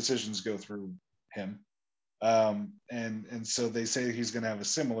ownership decisions go through him. And so they say he's going to have a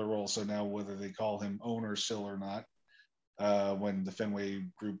similar role. So now whether they call him owner still or not, when the Fenway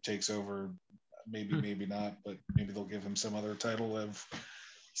group takes over, maybe not, but maybe they'll give him some other title of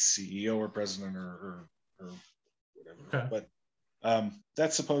CEO or president or whatever. Okay. But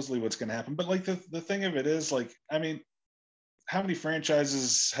that's supposedly what's going to happen. But like the thing of it is, like, I mean, how many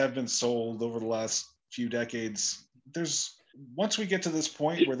franchises have been sold over the last few decades? Once we get to this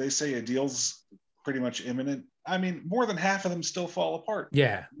point where they say a deal's pretty much imminent, I mean, more than half of them still fall apart.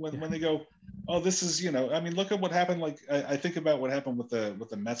 Yeah. When they go, oh, this is, I mean, look at what happened. Like, I think about what happened with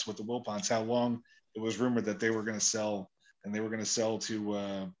the Mets, with the Wilpons, how long it was rumored that they were going to sell, and they were going to sell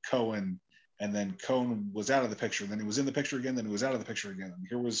to Cohen, and then Cohen was out of the picture. Then he was in the picture again. Then he was out of the picture again. And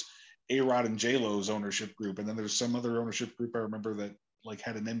here was A-Rod and J-Lo's ownership group. And then there's some other ownership group I remember that like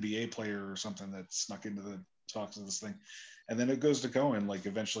had an NBA player or something that snuck into the talks of this thing. And then it goes to Cohen, like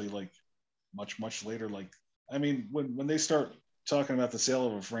eventually, like much, much later. Like, I mean, when they start talking about the sale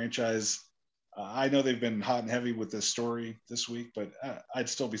of a franchise, I know they've been hot and heavy with this story this week, but I'd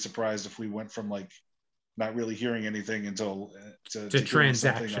still be surprised if we went from like not really hearing anything until to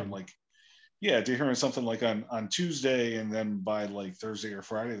transaction. To hearing something like on Tuesday, and then by like Thursday or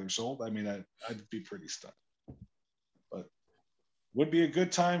Friday they're sold. I mean, I'd be pretty stunned. But would be a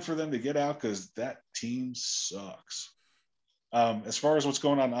good time for them to get out because that team sucks. As far as what's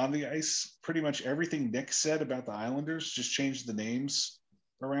going on the ice, pretty much everything Nick said about the Islanders, just changed the names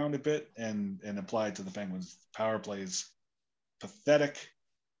around a bit and applied to the Penguins. Power plays pathetic.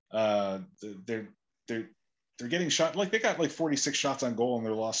 They're getting shot, like they got like 46 shots on goal in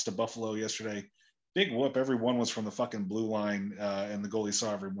their loss to Buffalo yesterday. Big whoop. Every one was from the fucking blue line, and the goalie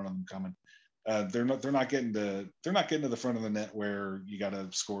saw every one of them coming. They're not getting to the front of the net where you got to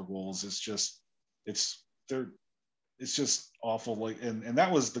score goals. It's just awful. Like, and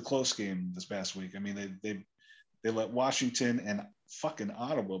that was the close game this past week. I mean, they let Washington and fucking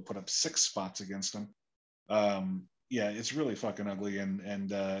Ottawa put up 6 spots against them. Yeah, it's really fucking ugly. And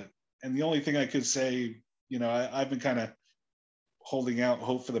the only thing I could say, I've been kind of holding out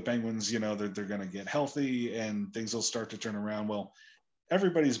hope for the Penguins. They're going to get healthy and things will start to turn around. Well,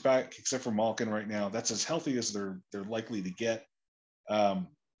 everybody's back except for Malkin right now. That's as healthy as they're likely to get. And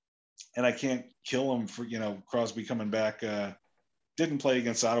I can't kill them for, Crosby coming back. Didn't play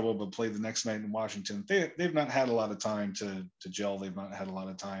against Ottawa, but played the next night in Washington. They've not had a lot of time to gel. They've not had a lot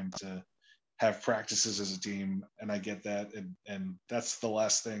of time to have practices as a team. And I get that. And that's the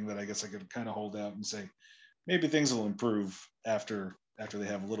last thing that I guess I could kind of hold out and say, maybe things will improve after they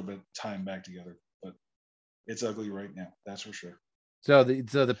have a little bit of time back together, but it's ugly right now. That's for sure. So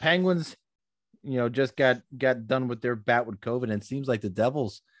the Penguins, just got done with their bat with COVID, and it seems like the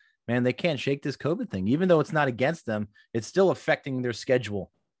Devils, man, they can't shake this COVID thing. Even though it's not against them, it's still affecting their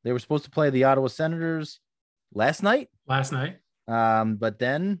schedule. They were supposed to play the Ottawa Senators last night. But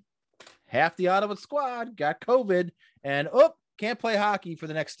then half the Ottawa squad got COVID and can't play hockey for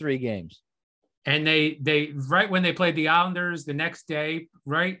the next 3 games. And they right when they played the Islanders the next day,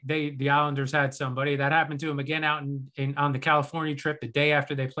 right? The Islanders had somebody that happened to them again out on the California trip. The day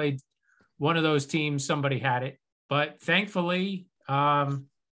after they played one of those teams, somebody had it. But thankfully,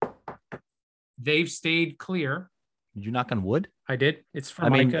 they've stayed clear. Did you knock on wood? I did. It's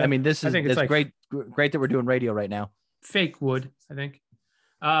from. I mean, it's like great that we're doing radio right now. Fake wood, I think.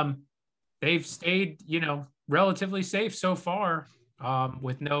 They've stayed, relatively safe so far.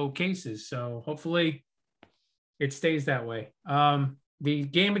 With no cases. So hopefully it stays that way. The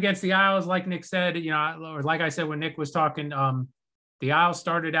game against the Isles, like Nick said, or like I said when Nick was talking, the Isles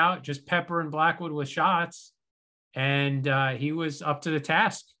started out just peppering Blackwood with shots, and he was up to the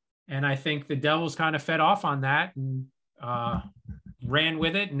task. And I think the Devils kind of fed off on that and ran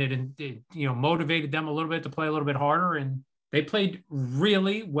with it, and it motivated them a little bit to play a little bit harder. And they played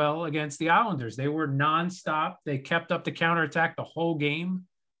really well against the Islanders. They were nonstop. They kept up the counterattack the whole game,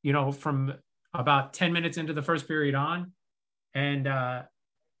 from about 10 minutes into the first period on. And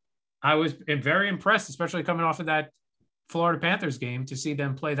I was very impressed, especially coming off of that Florida Panthers game, to see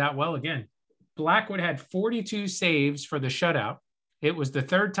them play that well again. Blackwood had 42 saves for the shutout. It was the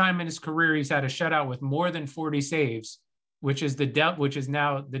third time in his career he's had a shutout with more than 40 saves, which is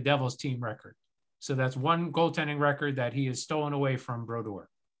now the Devils team record. So that's one goaltending record that he has stolen away from Brodeur.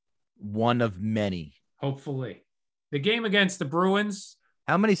 One of many. Hopefully. The game against the Bruins.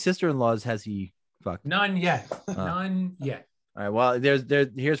 How many sister-in-laws has he fucked? None yet. None yet. All right. Well,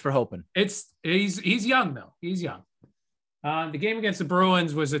 here's for hoping. He's young though. He's young. The game against the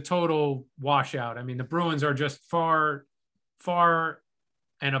Bruins was a total washout. I mean, the Bruins are just far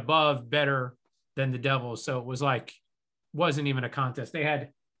and above better than the Devils. So it wasn't even a contest. They had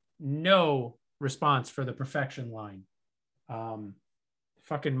no response for the perfection line.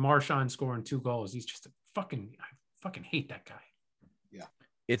 Fucking Marchand scoring 2 goals. He's just I fucking hate that guy. Yeah.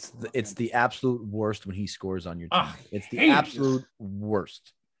 It's the absolute worst when he scores on your team. It's the hate absolute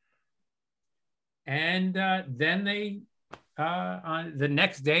worst. And then they on the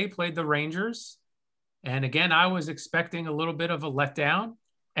next day played the Rangers. And again, I was expecting a little bit of a letdown.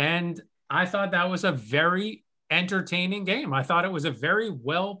 And I thought that was a very entertaining game. I thought it was a very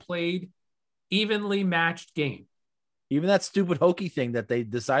well played, evenly matched game. Even that stupid hokey thing that they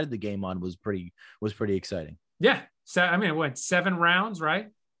decided the game on was pretty exciting. Yeah. So, I mean, it went 7 rounds, right?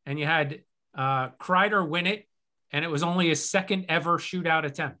 And you had Kreider win it, and it was only his second ever shootout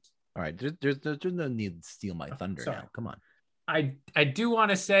attempt. All right. There's no need to steal my thunder now. Come on. I do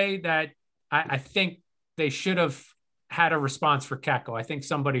want to say that I think they should have had a response for Kakko. I think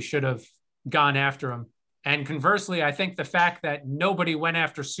somebody should have gone after him. And conversely, I think the fact that nobody went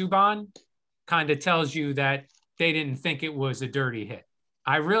after Subban kind of tells you that they didn't think it was a dirty hit.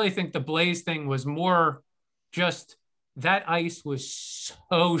 I really think the Blaze thing was more just that ice was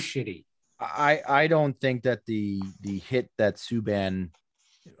so shitty. I don't think that the hit that Subban,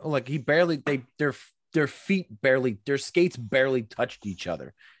 their feet barely, their skates barely touched each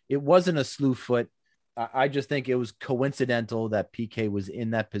other. It wasn't a slew foot. I just think it was coincidental that PK was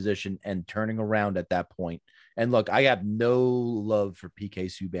in that position and turning around at that point. And look, I have no love for PK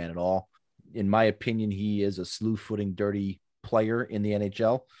Subban at all. In my opinion, he is a slew footing, dirty player in the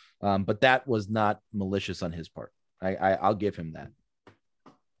NHL. But that was not malicious on his part. I'll give him that.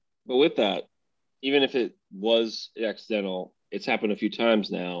 But with that, even if it was accidental, it's happened a few times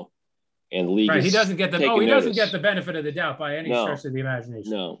now, and the league. Right, he doesn't get the benefit of the doubt by any stretch of the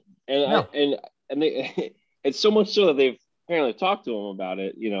imagination. No, and they, it's so much so that they've apparently talked to him about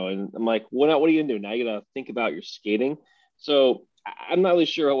it, And I'm like, what are you gonna do now? You gotta think about your skating. So I'm not really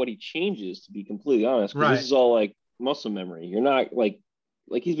sure what he changes, to be completely honest. Right. This is all like muscle memory. You're not like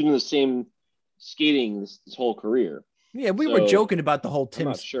he's been doing the same skating this whole career. Yeah, we were joking about the whole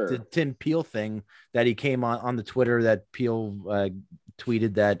Tim Peel thing that he came on the Twitter that Peel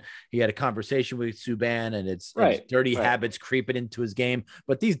tweeted that he had a conversation with Subban and it's dirty habits creeping into his game.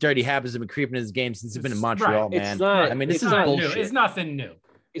 But these dirty habits have been creeping in his game since he's been in Montreal, man. This is bullshit. It's nothing new.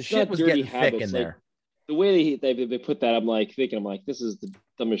 It's shit was getting thick in there. The way they put that, I'm like, this is the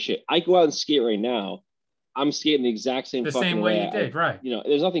dumbest shit. I go out and skate right now. I'm skating the exact same way you did, right?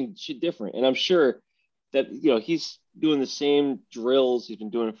 There's nothing different. And I'm sure that, he's doing the same drills he's been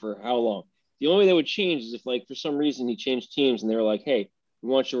doing for how long. The only way that would change is if, for some reason he changed teams and they were like, hey, we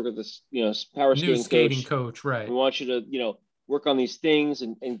want you to work with this, power skating coach, right? We want you to, work on these things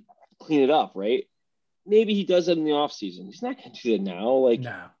and clean it up, right? Maybe he does that in the off season. He's not going to do that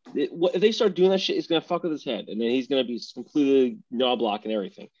now. If they start doing that shit, it's going to fuck with his head, and then he's going to be completely knob blocking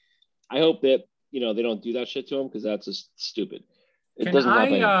everything. I hope that they don't do that shit to him, because that's just stupid.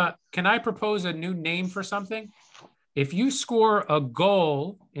 Can I propose a new name for something? If you score a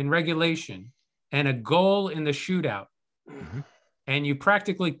goal in regulation and a goal in the shootout, and you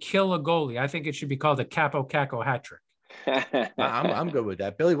practically kill a goalie, I think it should be called a Capo Kakko hat trick. I'm good with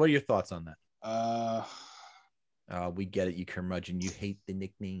that. Billy, what are your thoughts on that? We get it, you curmudgeon. You hate the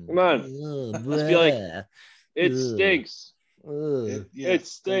nickname. Come on. Just be like, it stinks. It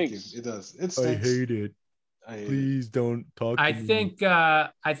stinks. It does. It stinks. I hate it. Please don't talk to me.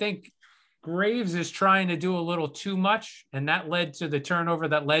 I think Graves is trying to do a little too much, and that led to the turnover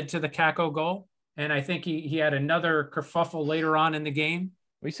that led to the Kakko goal. and I think he had another kerfuffle later on in the game.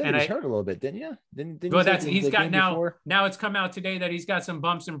 Well, you said he was hurt a little bit, didn't you? Didn't well, you he's got now. Before? Now it's come out today that he's got some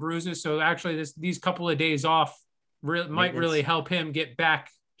bumps and bruises. So actually, these couple of days off might really help him get back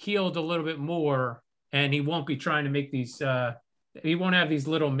healed a little bit more, and he won't be trying to make these. He won't have these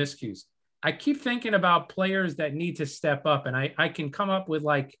little miscues. I keep thinking about players that need to step up, and I can come up with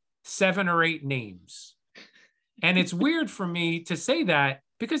like 7 or 8 names. And it's weird for me to say that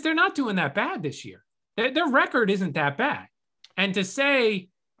because they're not doing that bad this year. Their record isn't that bad. And to say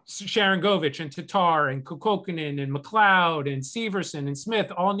Sharangovich and Tatar and Kukokkinen and McLeod and Severson and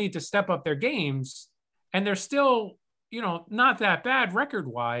Smith all need to step up their games, and they're still, not that bad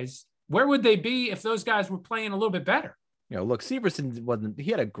record-wise, where would they be if those guys were playing a little bit better? Look, Severson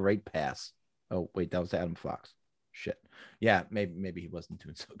he had a great pass. Oh, wait, that was Adam Fox. Shit. Yeah, maybe he wasn't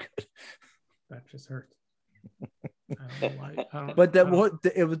doing so good. That just hurt. I don't know why. But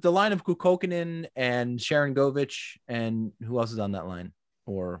it was the line of Kukokkinen and Sharangovich, and who else is on that line?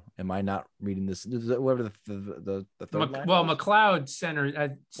 Or am I not reading this? Whoever the third line well, was? McLeod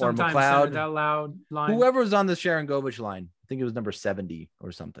center sometimes centered that loud line. Whoever was on the Sharangovich line, I think it was number 70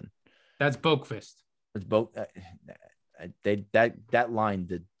 or something. That's Boqvist. It's both. That line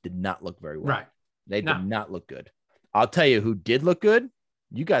did not look very well. Right. They did not look good. I'll tell you who did look good.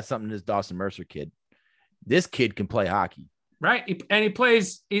 You got something in this Dawson Mercer kid. This kid can play hockey. Right. And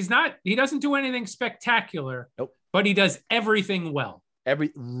he doesn't do anything spectacular. Nope. But he does everything well.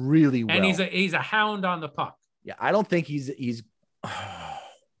 Really well. And he's a hound on the puck. Yeah, I don't think he's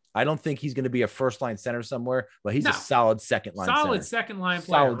I don't think he's going to be a first line center somewhere, but he's a solid second line player. Second line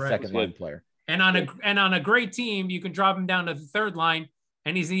player. And on a great team, you can drop him down to the third line,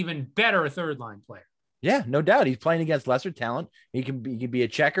 and he's an even better third line player. Yeah, no doubt. He's playing against lesser talent. He can be a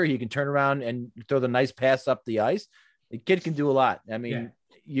checker. He can turn around and throw the nice pass up the ice. The kid can do a lot. I mean,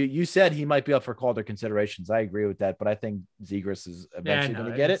 you said he might be up for Calder considerations. I agree with that, but I think Zegras is eventually going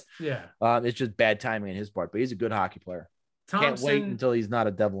to get it. Yeah. It's just bad timing on his part, but he's a good hockey player. Can't wait until he's not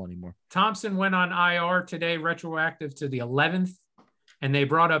a Devil anymore. Thompson went on IR today, retroactive to the 11th, and they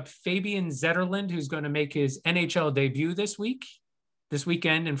brought up Fabian Zetterlund, who's going to make his NHL debut this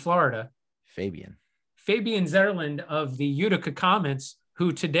weekend in Florida. Fabian Zetterlund of the Utica Comets,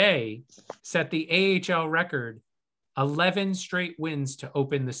 who today set the AHL record, 11 straight wins to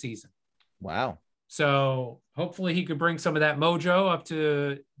open the season. Wow. So hopefully he could bring some of that mojo up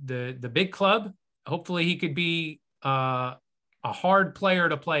to the big club. Hopefully he could be a hard player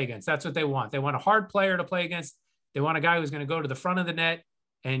to play against. That's what they want. They want a hard player to play against. They want a guy who's going to go to the front of the net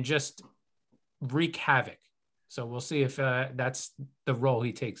and just wreak havoc. So we'll see if that's the role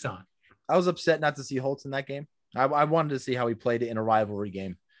he takes on. I was upset not to see Holtz in that game. I wanted to see how he played in a rivalry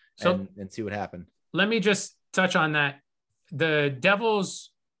game and see what happened. Let me just touch on that. The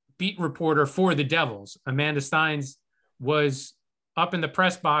Devils beat reporter for the Devils, Amanda Steins, was up in the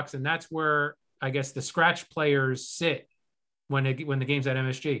press box, and that's where I guess the scratch players sit when the game's at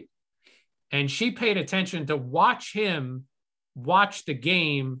MSG. And she paid attention to watch him watch the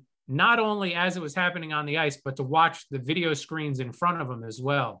game, not only as it was happening on the ice, but to watch the video screens in front of him as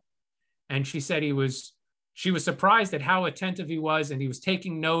well. And she said she was surprised at how attentive he was, and he was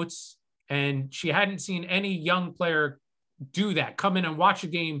taking notes. And she hadn't seen any young player do that, come in and watch a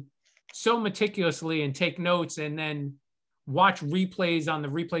game so meticulously and take notes and then watch replays on the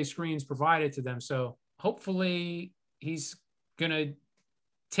replay screens provided to them. So hopefully he's going to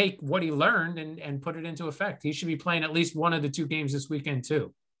take what he learned and put it into effect. He should be playing at least one of the 2 games this weekend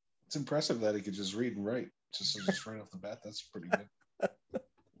too. It's impressive that he could just read and write just right off the bat. That's pretty good.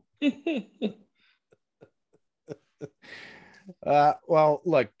 Well,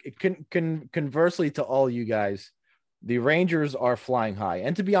 look, conversely to all you guys, the Rangers are flying high.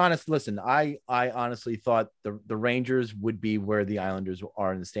 And to be honest, listen, I honestly thought the Rangers would be where the Islanders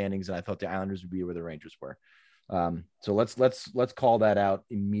are in the standings, and I thought the Islanders would be where the Rangers were. So let's call that out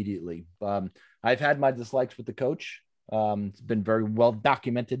immediately. I've had my dislikes with the coach. It's been very well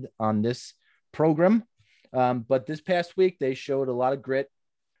documented on this program. But this past week, they showed a lot of grit.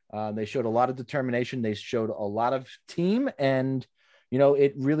 They showed a lot of determination. They showed a lot of team, and,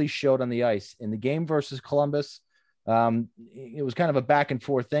 it really showed on the ice. In the game versus Columbus, it was kind of a back and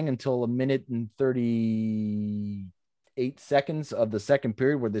forth thing until a minute and 38 seconds of the second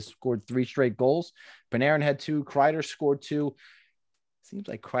period where they scored 3 straight goals. Panarin had 2. Kreider scored 2. Seems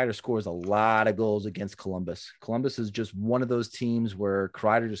like Kreider scores a lot of goals against Columbus. Columbus is just one of those teams where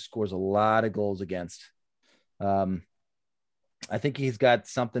Kreider just scores a lot of goals against. I think he's got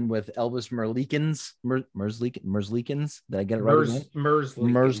something with Elvis Merzlikins. Did I get it right?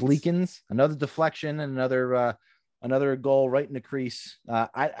 Merzlikins. Another deflection and another another goal right in the crease.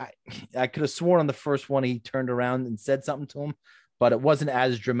 I could have sworn on the first one he turned around and said something to him, but it wasn't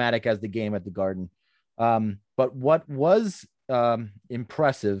as dramatic as the game at the Garden. But what was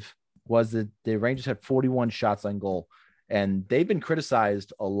impressive was that the Rangers had 41 shots on goal, and they've been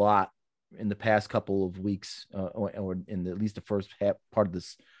criticized a lot in the past couple of weeks, or in at least the first part of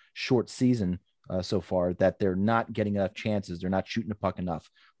this short season so far, that they're not getting enough chances. They're not shooting the puck enough.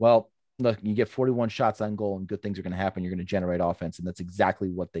 Well, look, you get 41 shots on goal and good things are going to happen. You're going to generate offense. And that's exactly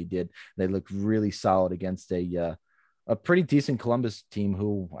what they did. They looked really solid against a pretty decent Columbus team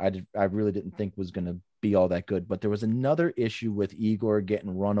who I really didn't think was going to be all that good. But there was another issue with Igor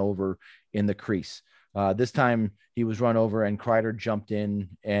getting run over in the crease. This time he was run over and Kreider jumped in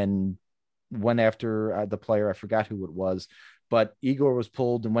and went after the player. I forgot who it was, but Igor was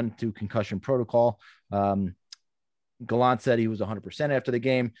pulled and went to concussion protocol. Gallant said he was 100% after the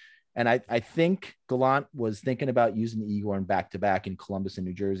game. And I think Gallant was thinking about using Igor in back-to-back in Columbus and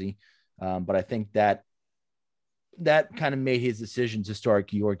New Jersey. But I think that kind of made his decision to start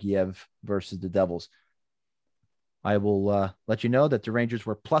Georgiev versus the Devils. I will let you know that the Rangers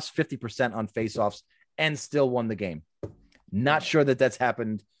were plus 50% on faceoffs and still won the game. Not sure that that's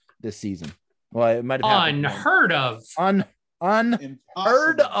happened this season. Well, it might have happened. Unheard of.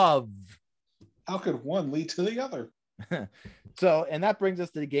 Unheard of. How could one lead to the other? So, and that brings us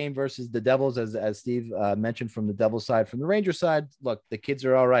to the game versus the Devils, as Steve mentioned from the Devils side. From the Rangers side, look, the kids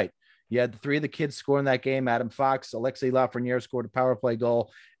are all right. You had three of the kids scoring that game. Adam Fox, Alexei Lafreniere scored a power play goal,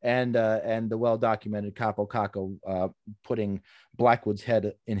 and the well-documented Kaapo Kakko putting Blackwood's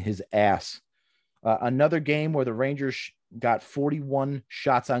head in his ass. Another game where the Rangers got 41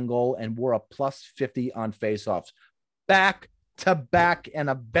 shots on goal and were a plus 50 on faceoffs. Back to back and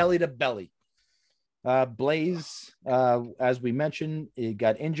a belly to belly. Blaze, as we mentioned, he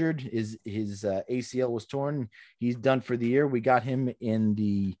got injured. His ACL was torn. He's done for the year. We got him in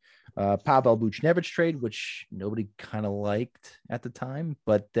the Pavel Buchnevich trade, which nobody kind of liked at the time.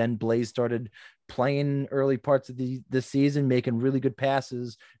 But then Blaze started playing early parts of this season, making really good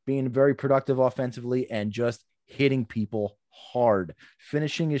passes, being very productive offensively, and just hitting people hard,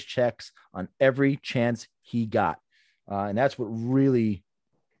 finishing his checks on every chance he got. And that's what really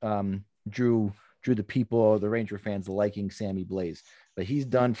drew the people, the Ranger fans, liking Sammy Blaze. But he's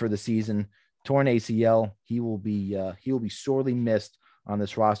done for the season. Torn ACL. He will be sorely missed on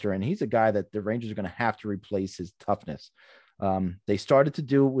this roster, and he's a guy that the Rangers are going to have to replace his toughness. They started to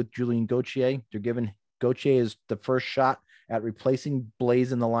do it with Julien Gauthier. They're giving Gauthier is the first shot at replacing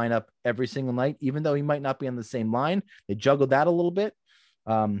Blaze in the lineup every single night, even though he might not be on the same line. They juggled that a little bit,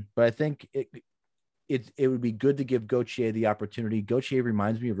 but I think it would be good to give Gauthier the opportunity. Gauthier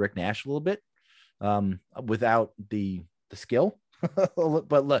reminds me of Rick Nash a little bit. Without the skill,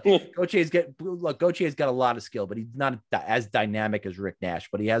 but look, Gautier's got a lot of skill, but he's not as dynamic as Rick Nash.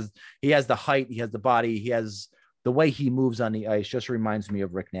 But he has the height, he has the body, he has the way he moves on the ice. Just reminds me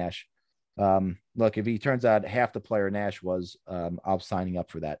of Rick Nash. Look, if he turns out half the player Nash was, I'm signing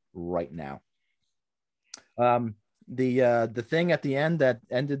up for that right now. The thing at the end that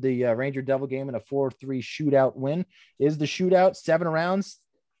ended the Ranger Devil game in a 4-3 shootout win is the shootout, 7 rounds.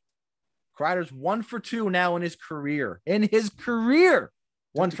 Kreider's 1 for 2 now in his career. 1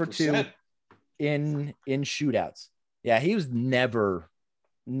 for 2 in shootouts. Yeah, he was never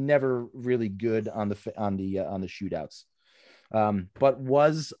really good on the shootouts. But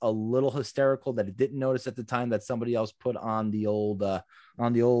was a little hysterical that I didn't notice at the time that somebody else put on the old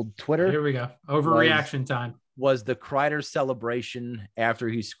Twitter. Here we go. Overreaction time. Was the Kreider celebration after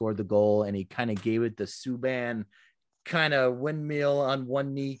he scored the goal, and he kind of gave it the Subban kind of windmill on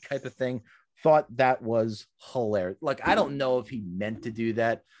one knee type of thing. Thought that was hilarious. Like, I don't know if he meant to do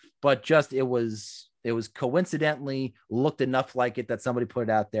that, but just it was coincidentally looked enough like it that somebody put it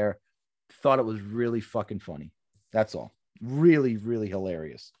out there. Thought it was really fucking funny. That's all. Really, really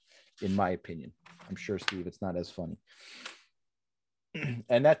hilarious, in my opinion. I'm sure, Steve, it's not as funny.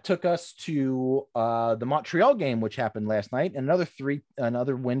 And that took us to the Montreal game, which happened last night. Another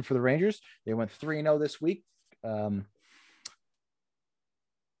win for the Rangers. They went 3-0 this week.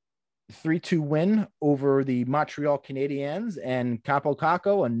 3-2 win over the Montreal Canadiens, and Kaapo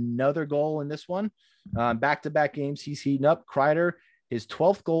Kakko, another goal in this one. Back-to-back games, he's heating up. Kreider, his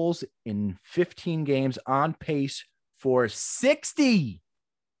 12th goals in 15 games, on pace for 60.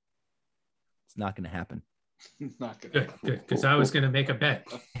 It's not going to happen. Not good. Because I was going to make a bet.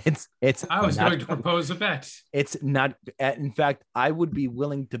 I was going to propose a bet. It's not. In fact, I would be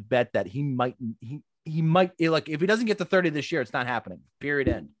willing to bet that he might, like, if he doesn't get to 30 this year, it's not happening. Period.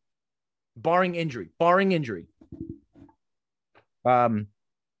 End. Barring injury. So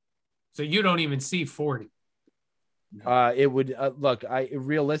you don't even see 40. It would look.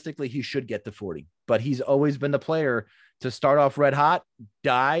 Realistically, he should get to 40, but he's always been the player to start off red hot,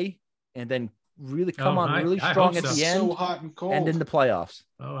 die, and then really come on really strong at the end, so hot and cold, and in the playoffs.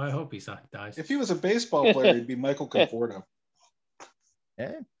 Oh, I hope he's not dies. If he was a baseball player, he'd be Michael Conforto.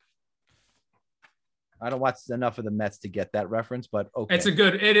 Yeah. I don't watch enough of the Mets to get that reference, but okay. It is a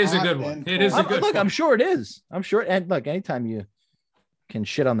good one. It is a good look, one. I'm sure it is. I'm sure. And look, anytime you can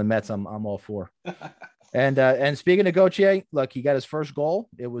shit on the Mets, I'm all for. And speaking of Gauthier, look, he got his first goal.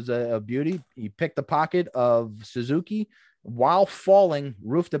 It was a beauty. He picked the pocket of Suzuki while falling,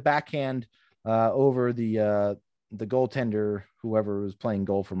 roofed a backhand over the goaltender, whoever was playing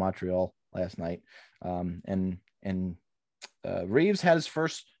goal for Montreal last night. And Reeves had his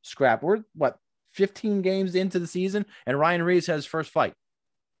first scrap. We're 15 games into the season, and Ryan Reeves had his first fight.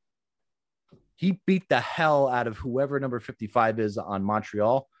 He beat the hell out of whoever number 55 is on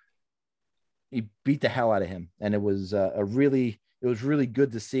Montreal. He beat the hell out of him, and it was really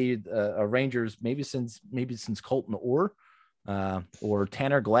good to see a Rangers maybe since Colton Orr or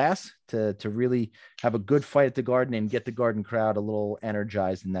Tanner Glass to really have a good fight at the Garden and get the Garden crowd a little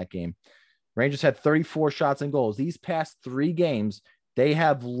energized in that game. Rangers had 34 shots on goals. These past 3 games, they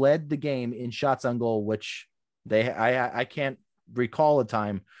have led the game in shots on goal, which I can't recall a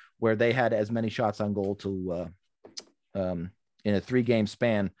time where they had as many shots on goal to in a 3-game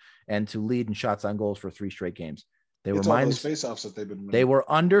span and to lead in shots on goals for 3 straight games. They were minus face-offs that they've been winning. They were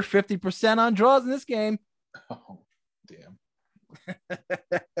under 50% on draws in this game. Oh, damn.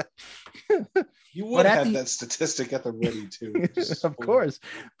 You would have that statistic at the ready too. Of course.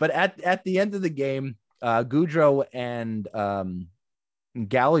 But at the end of the game, Gaudreau and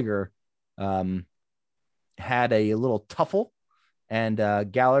Gallagher had a little tuffle, and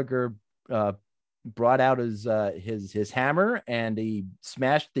Gallagher brought out his hammer and he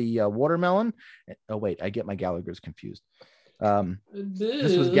smashed the watermelon. Oh wait, I get my Gallaghers confused.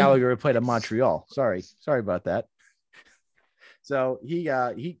 This was Gallagher who played at Montreal. Sorry about that. So he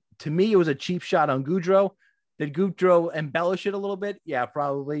to me, it was a cheap shot on Gaudreau. Did Gaudreau embellish it a little bit? Yeah,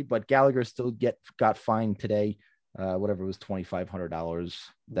 probably. But Gallagher still got fined today. Whatever it was, $2,500.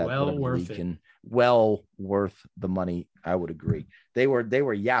 That well worth it. Well worth the money. I would agree. They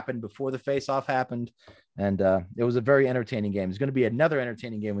were yapping before the face-off happened, and it was a very entertaining game. It's going to be another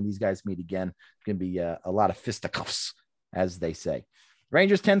entertaining game when these guys meet again. It's going to be a lot of fisticuffs, as they say.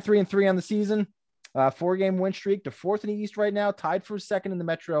 Rangers 10-3-3 on the season. 4-game win streak. The 4th in the East right now, tied for 2nd in the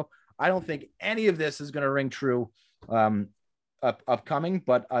Metro. I don't think any of this is going to ring true upcoming,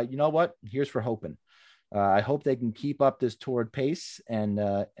 but you know what? Here's for hoping. I hope they can keep up this torrid pace and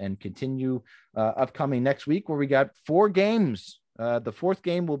continue upcoming next week, where we got 4 games. The 4th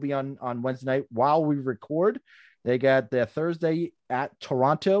game will be on Wednesday night while we record. They got the Thursday at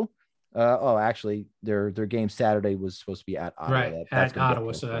Toronto. Actually, their game Saturday was supposed to be at Ottawa. Right, at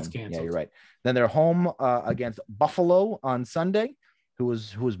Ottawa, so that's canceled. Yeah, you're right. Then they're home against Buffalo on Sunday, who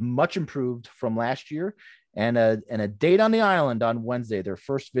was much improved from last year, and a date on the island on Wednesday, their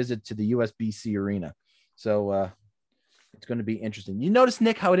first visit to the USBC Arena. So it's going to be interesting. You notice,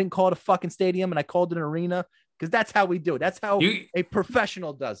 Nick, how I didn't call it a fucking stadium and I called it an arena? Because that's how we do it. That's how a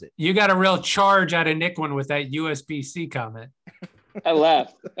professional does it. You got a real charge out of Nick one with that USBC comment. I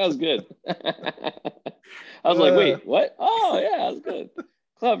laughed. That was good. I was like, wait, what? Oh, yeah, that was good.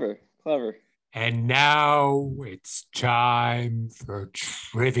 Clever. And now it's time for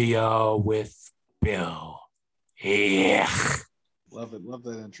Trivia with Bill. Yeah. Love it. Love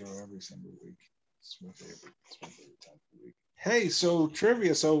that intro every single week. It's my favorite time of the week. Hey, so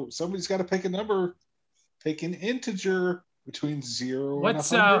trivia. So somebody's got to pick a number. Pick an integer between 0 and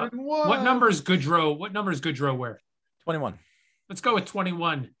 101. What number is Gaudreau wear? 21. Let's go with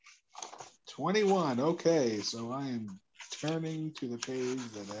 21. 21. Okay, so I am turning to the page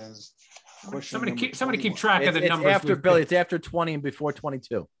that has somebody keep track of the numbers. After Billy, it's after 20 and before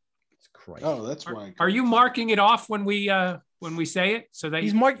 22. It's crazy. Oh, that's why. Are you marking it off when we say it so that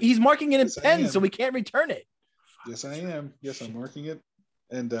he's marking it in pen so we can't return it? Yes, I am. Yes, I'm marking it.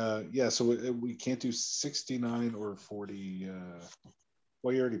 And so we can't do 69 or 40.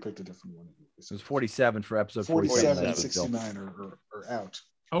 Well, you already picked a different one. It was 47 for episode 47 and 69 are out.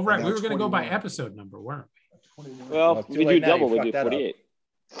 Oh, right. We were going to go by episode number, weren't we? 21. Well, we do double. We do 48.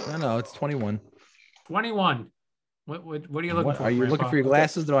 No, it's 21. 21. What are you looking for? Are you looking for your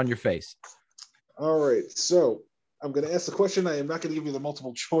glasses? They're on your face. All right. So I'm going to ask the question. I am not going to give you the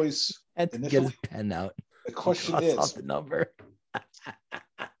multiple choice. Get his pen out. The question is the number.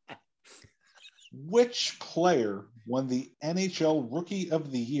 Which player won the NHL Rookie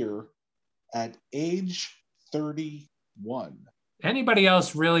of the Year at age 31? Anybody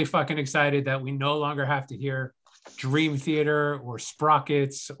else really fucking excited that we no longer have to hear Dream Theater or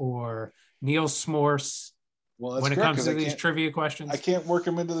Sprockets or Neil Smorse when it comes to these trivia questions? I can't work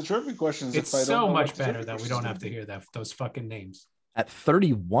them into the trivia questions. It's so much better that we don't have to hear those fucking names. At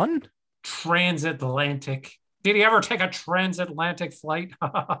 31? Transatlantic. Did he ever take a transatlantic flight?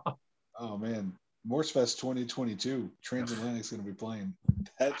 Oh, man. Morsefest 2022. Transatlantic's going to be playing.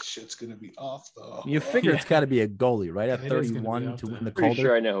 That shit's going to be off, though. You figure it's got to be a goalie, right? At 31 to win the Calder. Pretty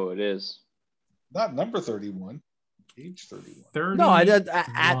sure I know who it is. Not number 31. Age 31. 31. No, I did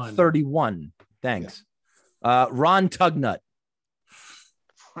at 31. Thanks. Yeah. Ron Tugnut.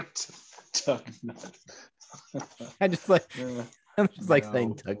 Tugnut. I'm just like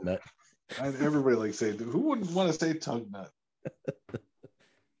saying Tugnut. Everybody likes saying, who wouldn't want to say Tugnut?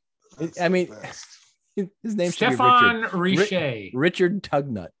 I mean, his name Stefan Richer. Richard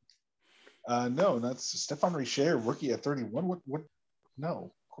Tugnut. No, that's Stefan Richer, rookie at 31. What?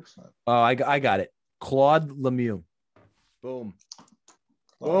 No, of course not. Oh, I got it. Claude Lemieux. Boom.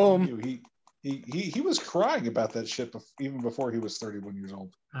 Boom. Lemieux, he was crying about that shit even before he was 31 years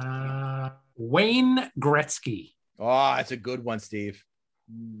old. Wayne Gretzky. Oh, that's a good one, Steve.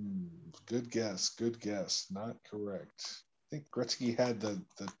 Good guess. Not correct. I think Gretzky had the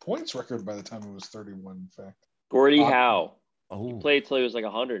points record by the time he was 31, in fact. Gordie Howe. Oh. He played till he was like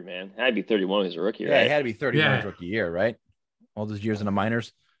 100, man. Had to be 31 when he was a rookie, right? Yeah, he had to be 31 his rookie year, right? All those years in the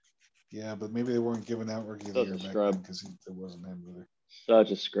minors. Yeah, but maybe they weren't giving out rookie of the year back then because it wasn't him either.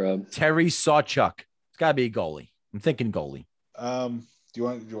 Such a scrub. Terry Sawchuk. It's got to be a goalie. I'm thinking goalie. Do you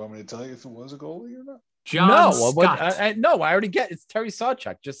want me to tell you if it was a goalie or not? John Scott. No, I already get it. It's Terry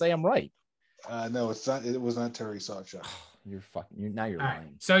Sawchuk. Just say I'm right. No, it's not. It was not Terry Sawchuk. You're lying. Right.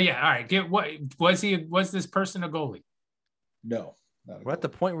 So yeah, all right. Was this person a goalie? No. We're at the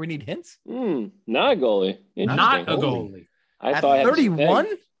point where we need hints. Not a goalie. Not a goalie. I thought at 31.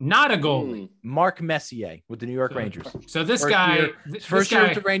 Not a goalie. Mark Messier with the New York Rangers. So this guy, first year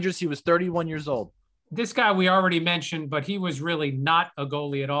with the Rangers, he was 31 years old. This guy we already mentioned, but he was really not a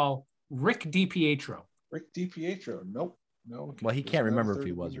goalie at all. Rick DiPietro. Rick DiPietro. Nope. No. Well, he can't remember if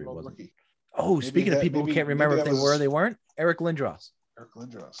he was or he wasn't. Oh, maybe speaking of people who can't remember if they were or they weren't, Eric Lindros. Eric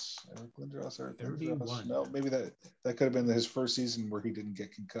Lindros. No, maybe that could have been his first season where he didn't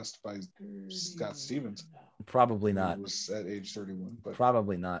get concussed by Scott Stevens. Probably not. He was at age 31, but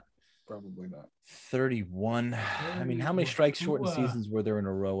probably not. 31. I mean, how many strikes shortened seasons were there in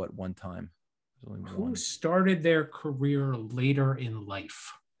a row at one time? Who started their career later in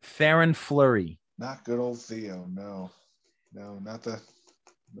life? Theoren Fleury. Not good old Theo. No, not the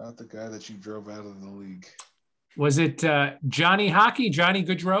guy that you drove out of the league. Was it Johnny Hockey, Johnny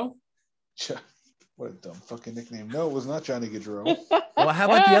Gaudreau? What a dumb fucking nickname. No, it was not Johnny Gaudreau. Well, how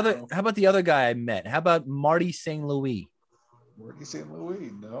about the other guy I met? How about Marty St. Louis? Marty St.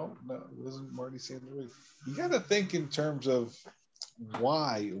 Louis. No, it wasn't Marty St. Louis. You got to think in terms of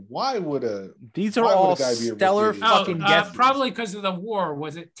why would these are all stellar fucking guesses. Probably because of the war.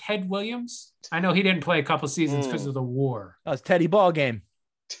 Was it Ted Williams? I know he didn't play a couple seasons because of the war. That was Teddy Ballgame.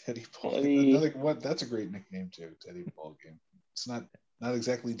 Teddy Ballgame. That's a great nickname too. Teddy Ballgame. It's not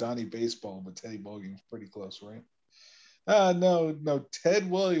exactly Donnie Baseball, but Teddy Ballgame's pretty close, right? No. Ted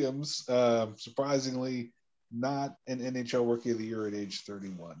Williams, surprisingly, not an NHL Rookie of the Year at age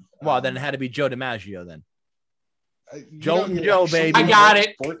 31. Well, then it had to be Joe DiMaggio then. Joe, baby. I got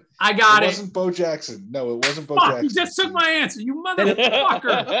it. It wasn't Bo Jackson. No, it wasn't Bo Jackson. You just took my answer, you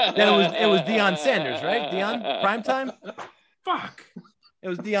motherfucker. Then it was Deion Sanders, right? Deion, primetime? Fuck. It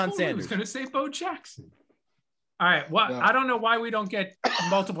was Deion Sanders. I was going to say Bo Jackson. All right. Well, no. I don't know why we don't get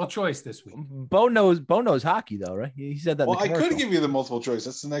multiple choice this week. Bo knows hockey, though, right? He said that. Well, I could give you the multiple choice.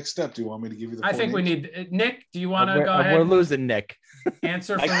 That's the next step. Do you want me to give you the? I think we need Nick. Do you want to go ahead? We're losing Nick.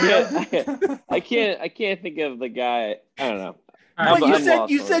 Answer for real. I can't think of the guy. I don't know. Right.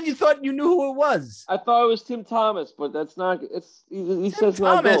 You said you thought you knew who it was. I thought it was Tim Thomas, but that's not. He says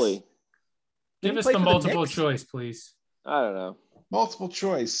not goalie. Give us the multiple choice, please. I don't know. Multiple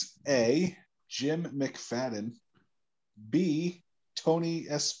choice: A. Jim McFadden. B. Tony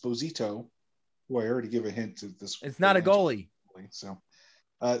Esposito, who I already give a hint to this. It's not a goalie. So,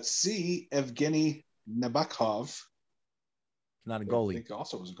 C. Evgeny Nabokov. Not a goalie. I think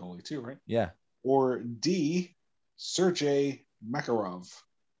also was a goalie too, right? Yeah. Or D. Sergei Makarov.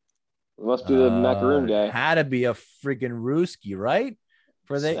 Must be the macaroon guy. Had to be a friggin' Ruski, right?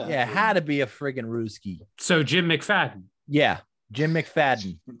 Had to be a friggin' Ruski. So Jim McFadden. Yeah, Jim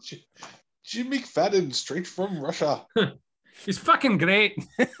McFadden. Jim McFadden, straight from Russia. He's fucking great.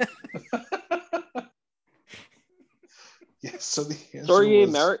 Yes, so the answer Sergei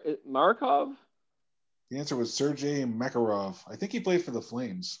was Markov? The answer was Sergei Makarov. I think he played for the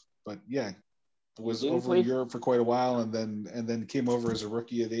Flames, but yeah. was over in Europe for quite a while, and then came over as a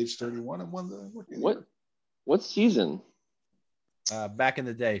rookie at age 31 and won the rookie. What season? Back in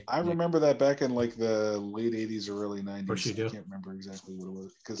the day. I remember that back in like the late 80s or early 90s. What you do? I can't remember exactly what it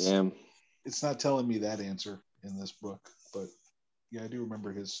was because it's not telling me that answer in this book. But yeah, I do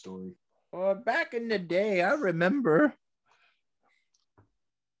remember his story. Back in the day, I remember.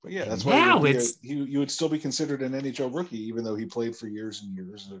 But yeah, that's why you would still be considered an NHL rookie, even though he played for years and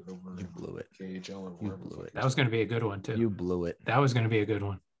years over. You blew it. KHL or wherever. You blew it. That was going to be a good one too. You blew it. That was going to be a good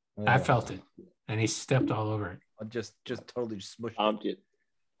one. I felt it, and he stepped all over it. Just totally smushed it.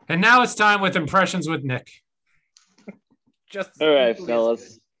 And now it's time with impressions with Nick. All right,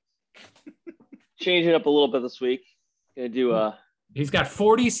 fellas. Change it up a little bit this week. Gonna do He's got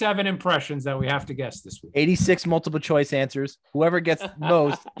 47 impressions that we have to guess this week. 86 multiple choice answers. Whoever gets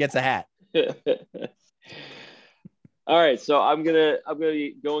most gets a hat. All right, so I'm gonna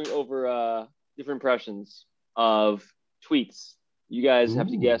be going over different impressions of tweets. You guys have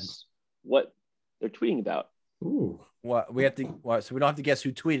to guess what they're tweeting about. Ooh. So we don't have to guess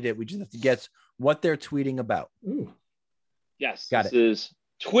who tweeted it. We just have to guess what they're tweeting about. Ooh. Yes. This is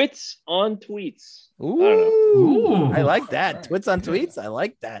twits on tweets. Ooh. I like that. Right. Twits on tweets. I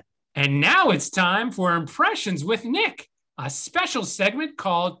like that. And now it's time for Impressions with Nick, a special segment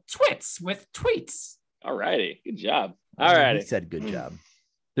called Twits with Tweets. All righty. Good job. All righty. He said good job.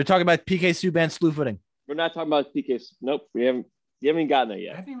 They're talking about PK Subban slew footing. We're not talking about PK. Nope. You haven't gotten there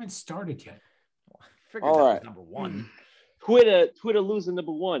yet. I haven't even started yet. All right. Number one. Twitter losing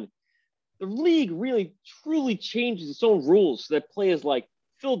number one. The league really, truly changes its own rules so that players like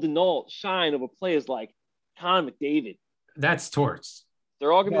Phil Denault shine over players like Connor McDavid. That's torts.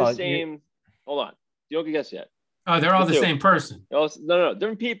 They're all going to be the same. Hold on. You don't get guess yet. Oh, they're all the same person. No.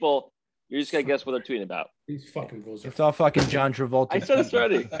 Different people. You're just going to guess what they're tweeting about. These fucking rules. It's all fucking John Travolta. I said this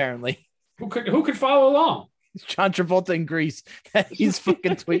already. Apparently. Who could follow along? It's John Travolta in Greece. He's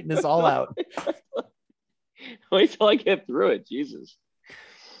fucking tweeting this all out. Wait till I get through it. Jesus.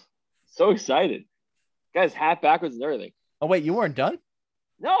 So excited. Guy's half backwards and everything. Oh, wait, you weren't done?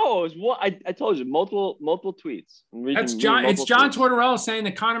 No, it was one. I told you, multiple tweets. That's John. It's John Tortorella saying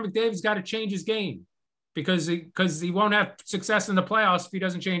that Connor McDavid's got to change his game because he won't have success in the playoffs if he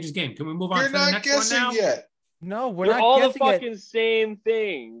doesn't change his game. Can we move on to the next one now? Yet. No, we're They're not all guessing the fucking same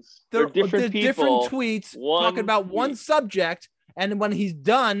things. They're different people. Different tweets talking about one subject, and when he's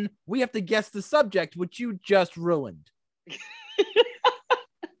done, we have to guess the subject, which you just ruined.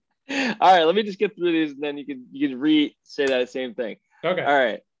 All right, let me just get through these, and then you can say that same thing. Okay. All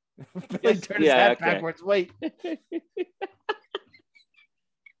right. Billy turned his hat backwards. Wait.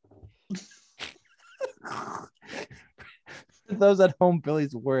 For those at home,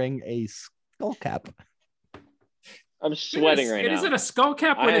 Billy's wearing a skull cap. I'm sweating right now. Is it a skull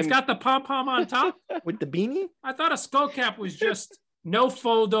cap when it's got the pom-pom on top? With the beanie? I thought a skull cap was just no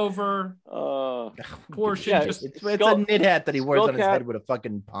fold over portion. Yeah, it's a knit hat that he wears on his head with a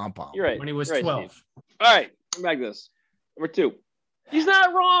fucking pom-pom. You're right. When he was 12. Steve. All right, come back to this. Number two. He's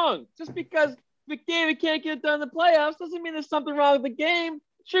not wrong. Just because McDavid can't get it done in the playoffs doesn't mean there's something wrong with the game.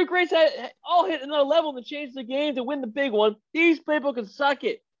 Sure, Grace had all hit another level to change the game to win the big one. These people can suck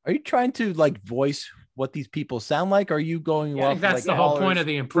it. Are you trying to voice what these people sound like? Or are you going off? That's the whole point of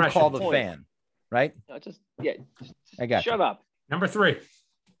the impression. Call the fan, right? No, I got shut up. Number three.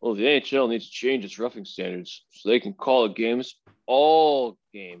 Well, the NHL needs to change its roughing standards so they can call it games all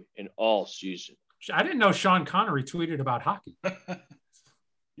game and all season. I didn't know Sean Connery tweeted about hockey.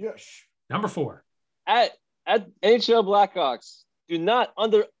 Yes. Number four. At NHL Blackhawks, do not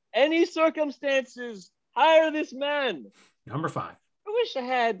under any circumstances hire this man. Number five. I wish I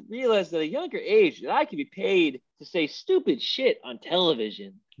had realized at a younger age that I could be paid to say stupid shit on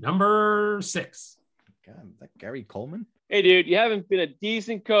television. Number six. God, is that Gary Coleman? Hey, dude, you haven't been a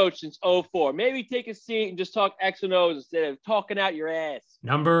decent coach since 2004. Maybe take a seat and just talk X and O's instead of talking out your ass.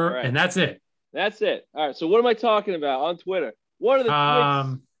 And that's it. That's it. All right. So what am I talking about on Twitter? What are the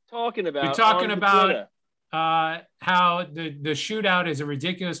tweets talking about? You're talking about how the shootout is a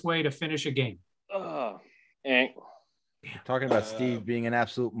ridiculous way to finish a game. Talking about Steve being an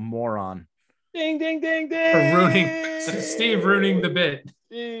absolute moron. Ding, ding, ding, ding. Steve ruining the bit.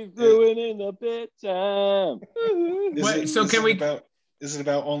 Steve ruining the bit time. Is it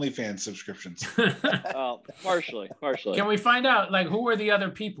about OnlyFans subscriptions? Partially. Can we find out who are the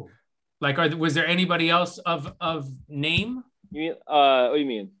other people? Was there anybody else of name? You mean, what do you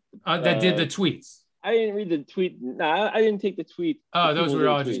mean? That did the tweets. I didn't read the tweet. I didn't take the tweet. Oh, those were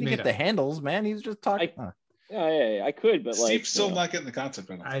all just made up. The handles, man. He's just talking. Yeah, I could, but Steve's still not getting the concept.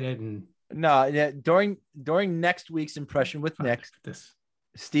 I didn't. No, yeah. During next week's impression with Nick,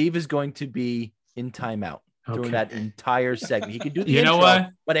 Steve is going to be in timeout Okay. during that entire segment. He could do the You know intro, what?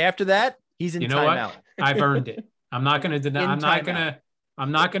 but after that, he's in You know timeout. what? I've earned it. I'm not going to deny. In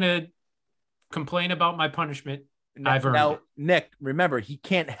I'm not going to complain about my punishment. I've earned Now, it. Nick, remember, he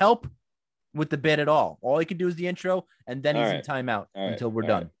can't help with the bit at all. All he can do is the intro, and then he's in timeout until we're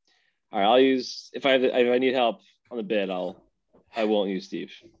done. All right, I'll use if I need help on the bid. I won't use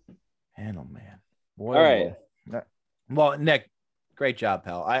Steve. Man, oh man. Boy, all right. Well, Nick, great job,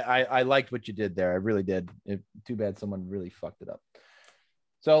 pal. I liked what you did there. I really did. Too bad someone really fucked it up.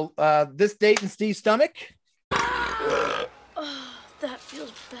 So this date in Steve's stomach. Oh, that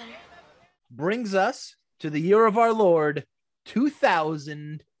feels better. Brings us to the year of our Lord,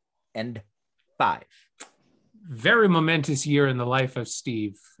 2005. Very momentous year in the life of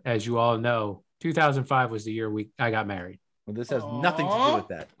Steve, as you all know. 2005 was the year I got married. Well, this has nothing to do with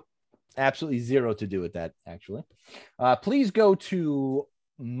that. Absolutely zero to do with that, actually. Please go to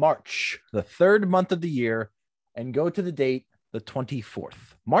March, the third month of the year, and go to the date, the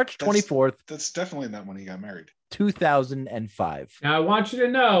 24th. March 24th. That's definitely not when he got married. 2005. Now, I want you to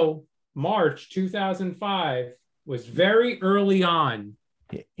know, March 2005 was very early on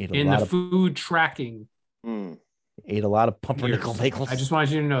in the food tracking. Ate a lot of pumpernickel bagels. I just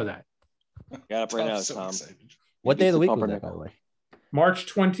wanted you to know that. Got up right now, Tom. Excited. What day of the week was that, by the way? March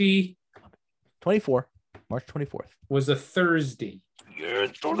 24. March 24th. Was a Thursday. Yeah,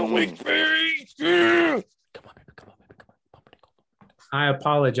 don't make me. Come on, baby. Come on. I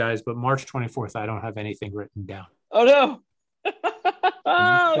apologize, but March 24th, I don't have anything written down. Oh, no.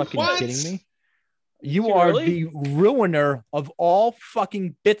 Are you fucking kidding me? You are the ruiner of all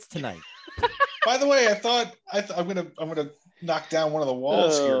fucking bits tonight. By the way, I thought I'm gonna knock down one of the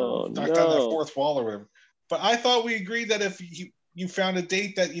walls here, knock down that fourth wall or whatever. But I thought we agreed that if you found a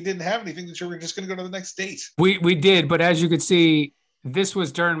date that you didn't have anything, that you were just going to go to the next date. We did, but as you could see, this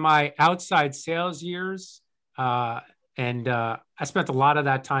was during my outside sales years, and I spent a lot of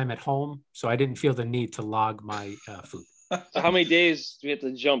that time at home, so I didn't feel the need to log my food. So how many days do we have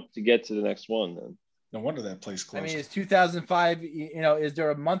to jump to get to the next one then? No wonder that place closed. I mean, it's 2005. Is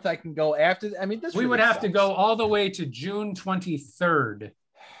there a month I can go after? I mean, this. We would have to go all the way to June 23rd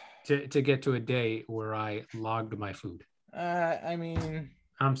to get to a day where I logged my food. I mean,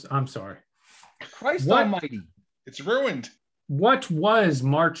 I'm sorry. Christ Almighty! It's ruined. What was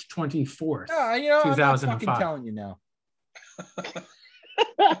March 24th? 2005? I'm not fucking telling you now.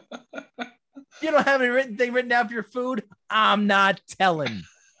 You don't have anything written down for your food? I'm not telling.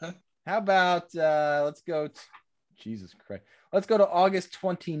 How about let's go Jesus Christ. Let's go to August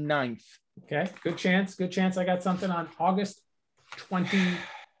 29th. Okay, good chance. I got something on August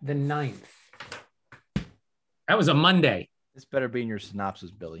 29th. That was a Monday. This better be in your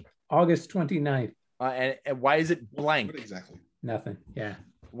synopsis, Billy. August 29th. And why is it blank? What exactly? Nothing. Yeah.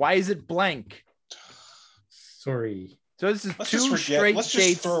 Why is it blank? Sorry. So this is Let's two straight Let's dates.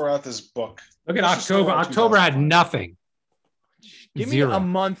 just throw out this book. Look at October. October had nothing. Give Zero. me a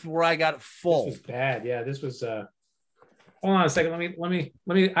month where I got full. This was bad. Yeah, this was hold on a second. Let me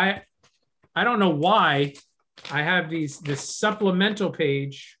I don't know why I have this supplemental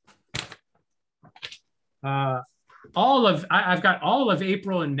page. I've got all of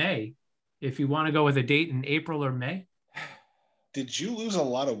April and May. If you want to go with a date in April or May. Did you lose a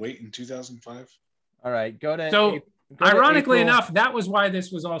lot of weight in 2005? All right, go to. So, go to ironically April. enough, that was why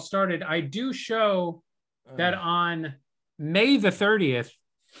this was all started. I do show that on May the 30th,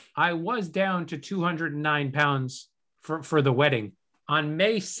 I was down to 209 pounds for the wedding. On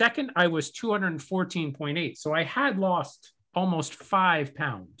May 2nd, I was 214.8. So I had lost almost 5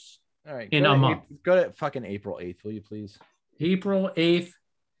 pounds. All right, in a month. Go to fucking April 8th, will you please? April 8th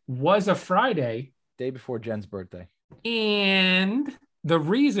was a Friday. Day before Jen's birthday. And the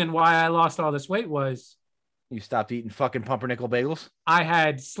reason why I lost all this weight was you stopped eating fucking pumpernickel bagels. I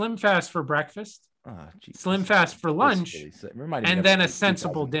had Slim Fast for breakfast, Slim Fast for lunch, and then a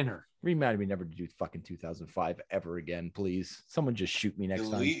sensible dinner. Remind me never to do fucking 2005 ever again, please. Someone just shoot me next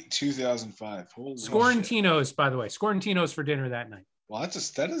time. Elite 2005. Scorantino's, by the way. Scorantino's for dinner that night. Well,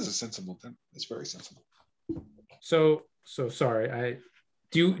 that is a sensible dinner. That's very sensible. So sorry.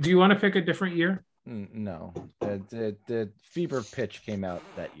 Do you want to pick a different year? No. The fever pitch came out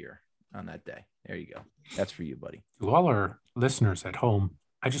that year on that day. There you go. That's for you, buddy. To all our listeners at home,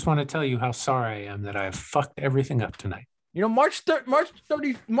 I just want to tell you how sorry I am that I have fucked everything up tonight. You know, March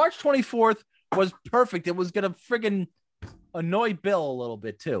 24th was perfect. It was gonna friggin' annoy Bill a little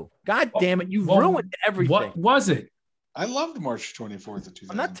bit too. God damn it, you ruined everything. What was it? I loved March 24th of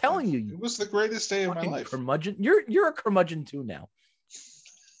 2000. I'm not telling you. It was the greatest day of my life. Curmudgeon. You're a curmudgeon too now.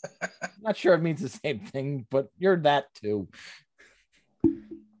 I'm not sure it means the same thing, but you're that too.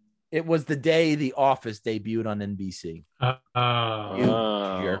 It was the day The Office debuted on NBC.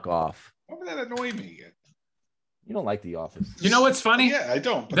 You jerk off. Why would that annoy me? You don't like The Office. You know what's funny? Yeah, I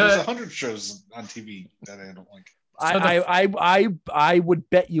don't. But there's 100 shows on TV that I don't like. I would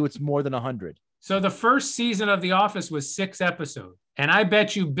bet you it's more than 100. So the first season of The Office was 6 episodes. And I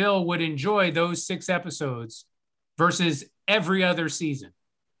bet you Bill would enjoy those 6 episodes versus every other season.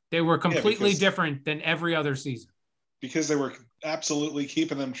 They were completely different than every other season. Because they were absolutely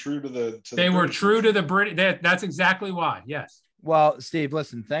keeping them true to the. They were true to the British. That's exactly why. Yes. Well, Steve,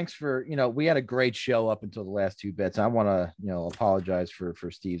 listen, thanks for, we had a great show up until the last 2 bits. I want to, apologize for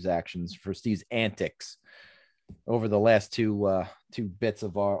Steve's actions, for Steve's antics over the last 2 bits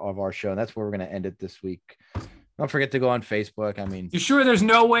of our show. And that's where we're going to end it this week. Don't forget to go on Facebook. I mean, you sure there's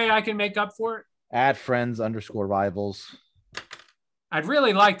no way I can make up for it? @friends_rivals. I'd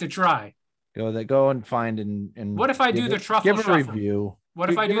really like to try. Go and find and what if I do the truffle give a shuffle? Review. What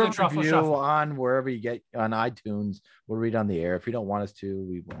if I do the truffle shuffle on wherever you get on iTunes? We'll read on the air. If you don't want us to,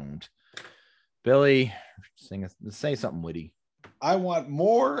 we won't. Billy, say something witty. I want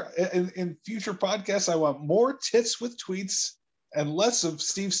more in future podcasts. I want more tits with tweets and less of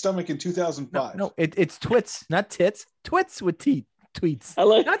Steve's stomach in 2005. No, it's twits, not tits. Twits with teeth. Tweets. I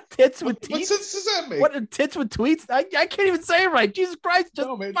like not tits with teeth. What sense does that make? What tits with tweets? I can't even say it right. Jesus Christ, just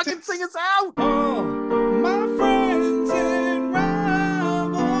fucking sing us out. Oh, my friend.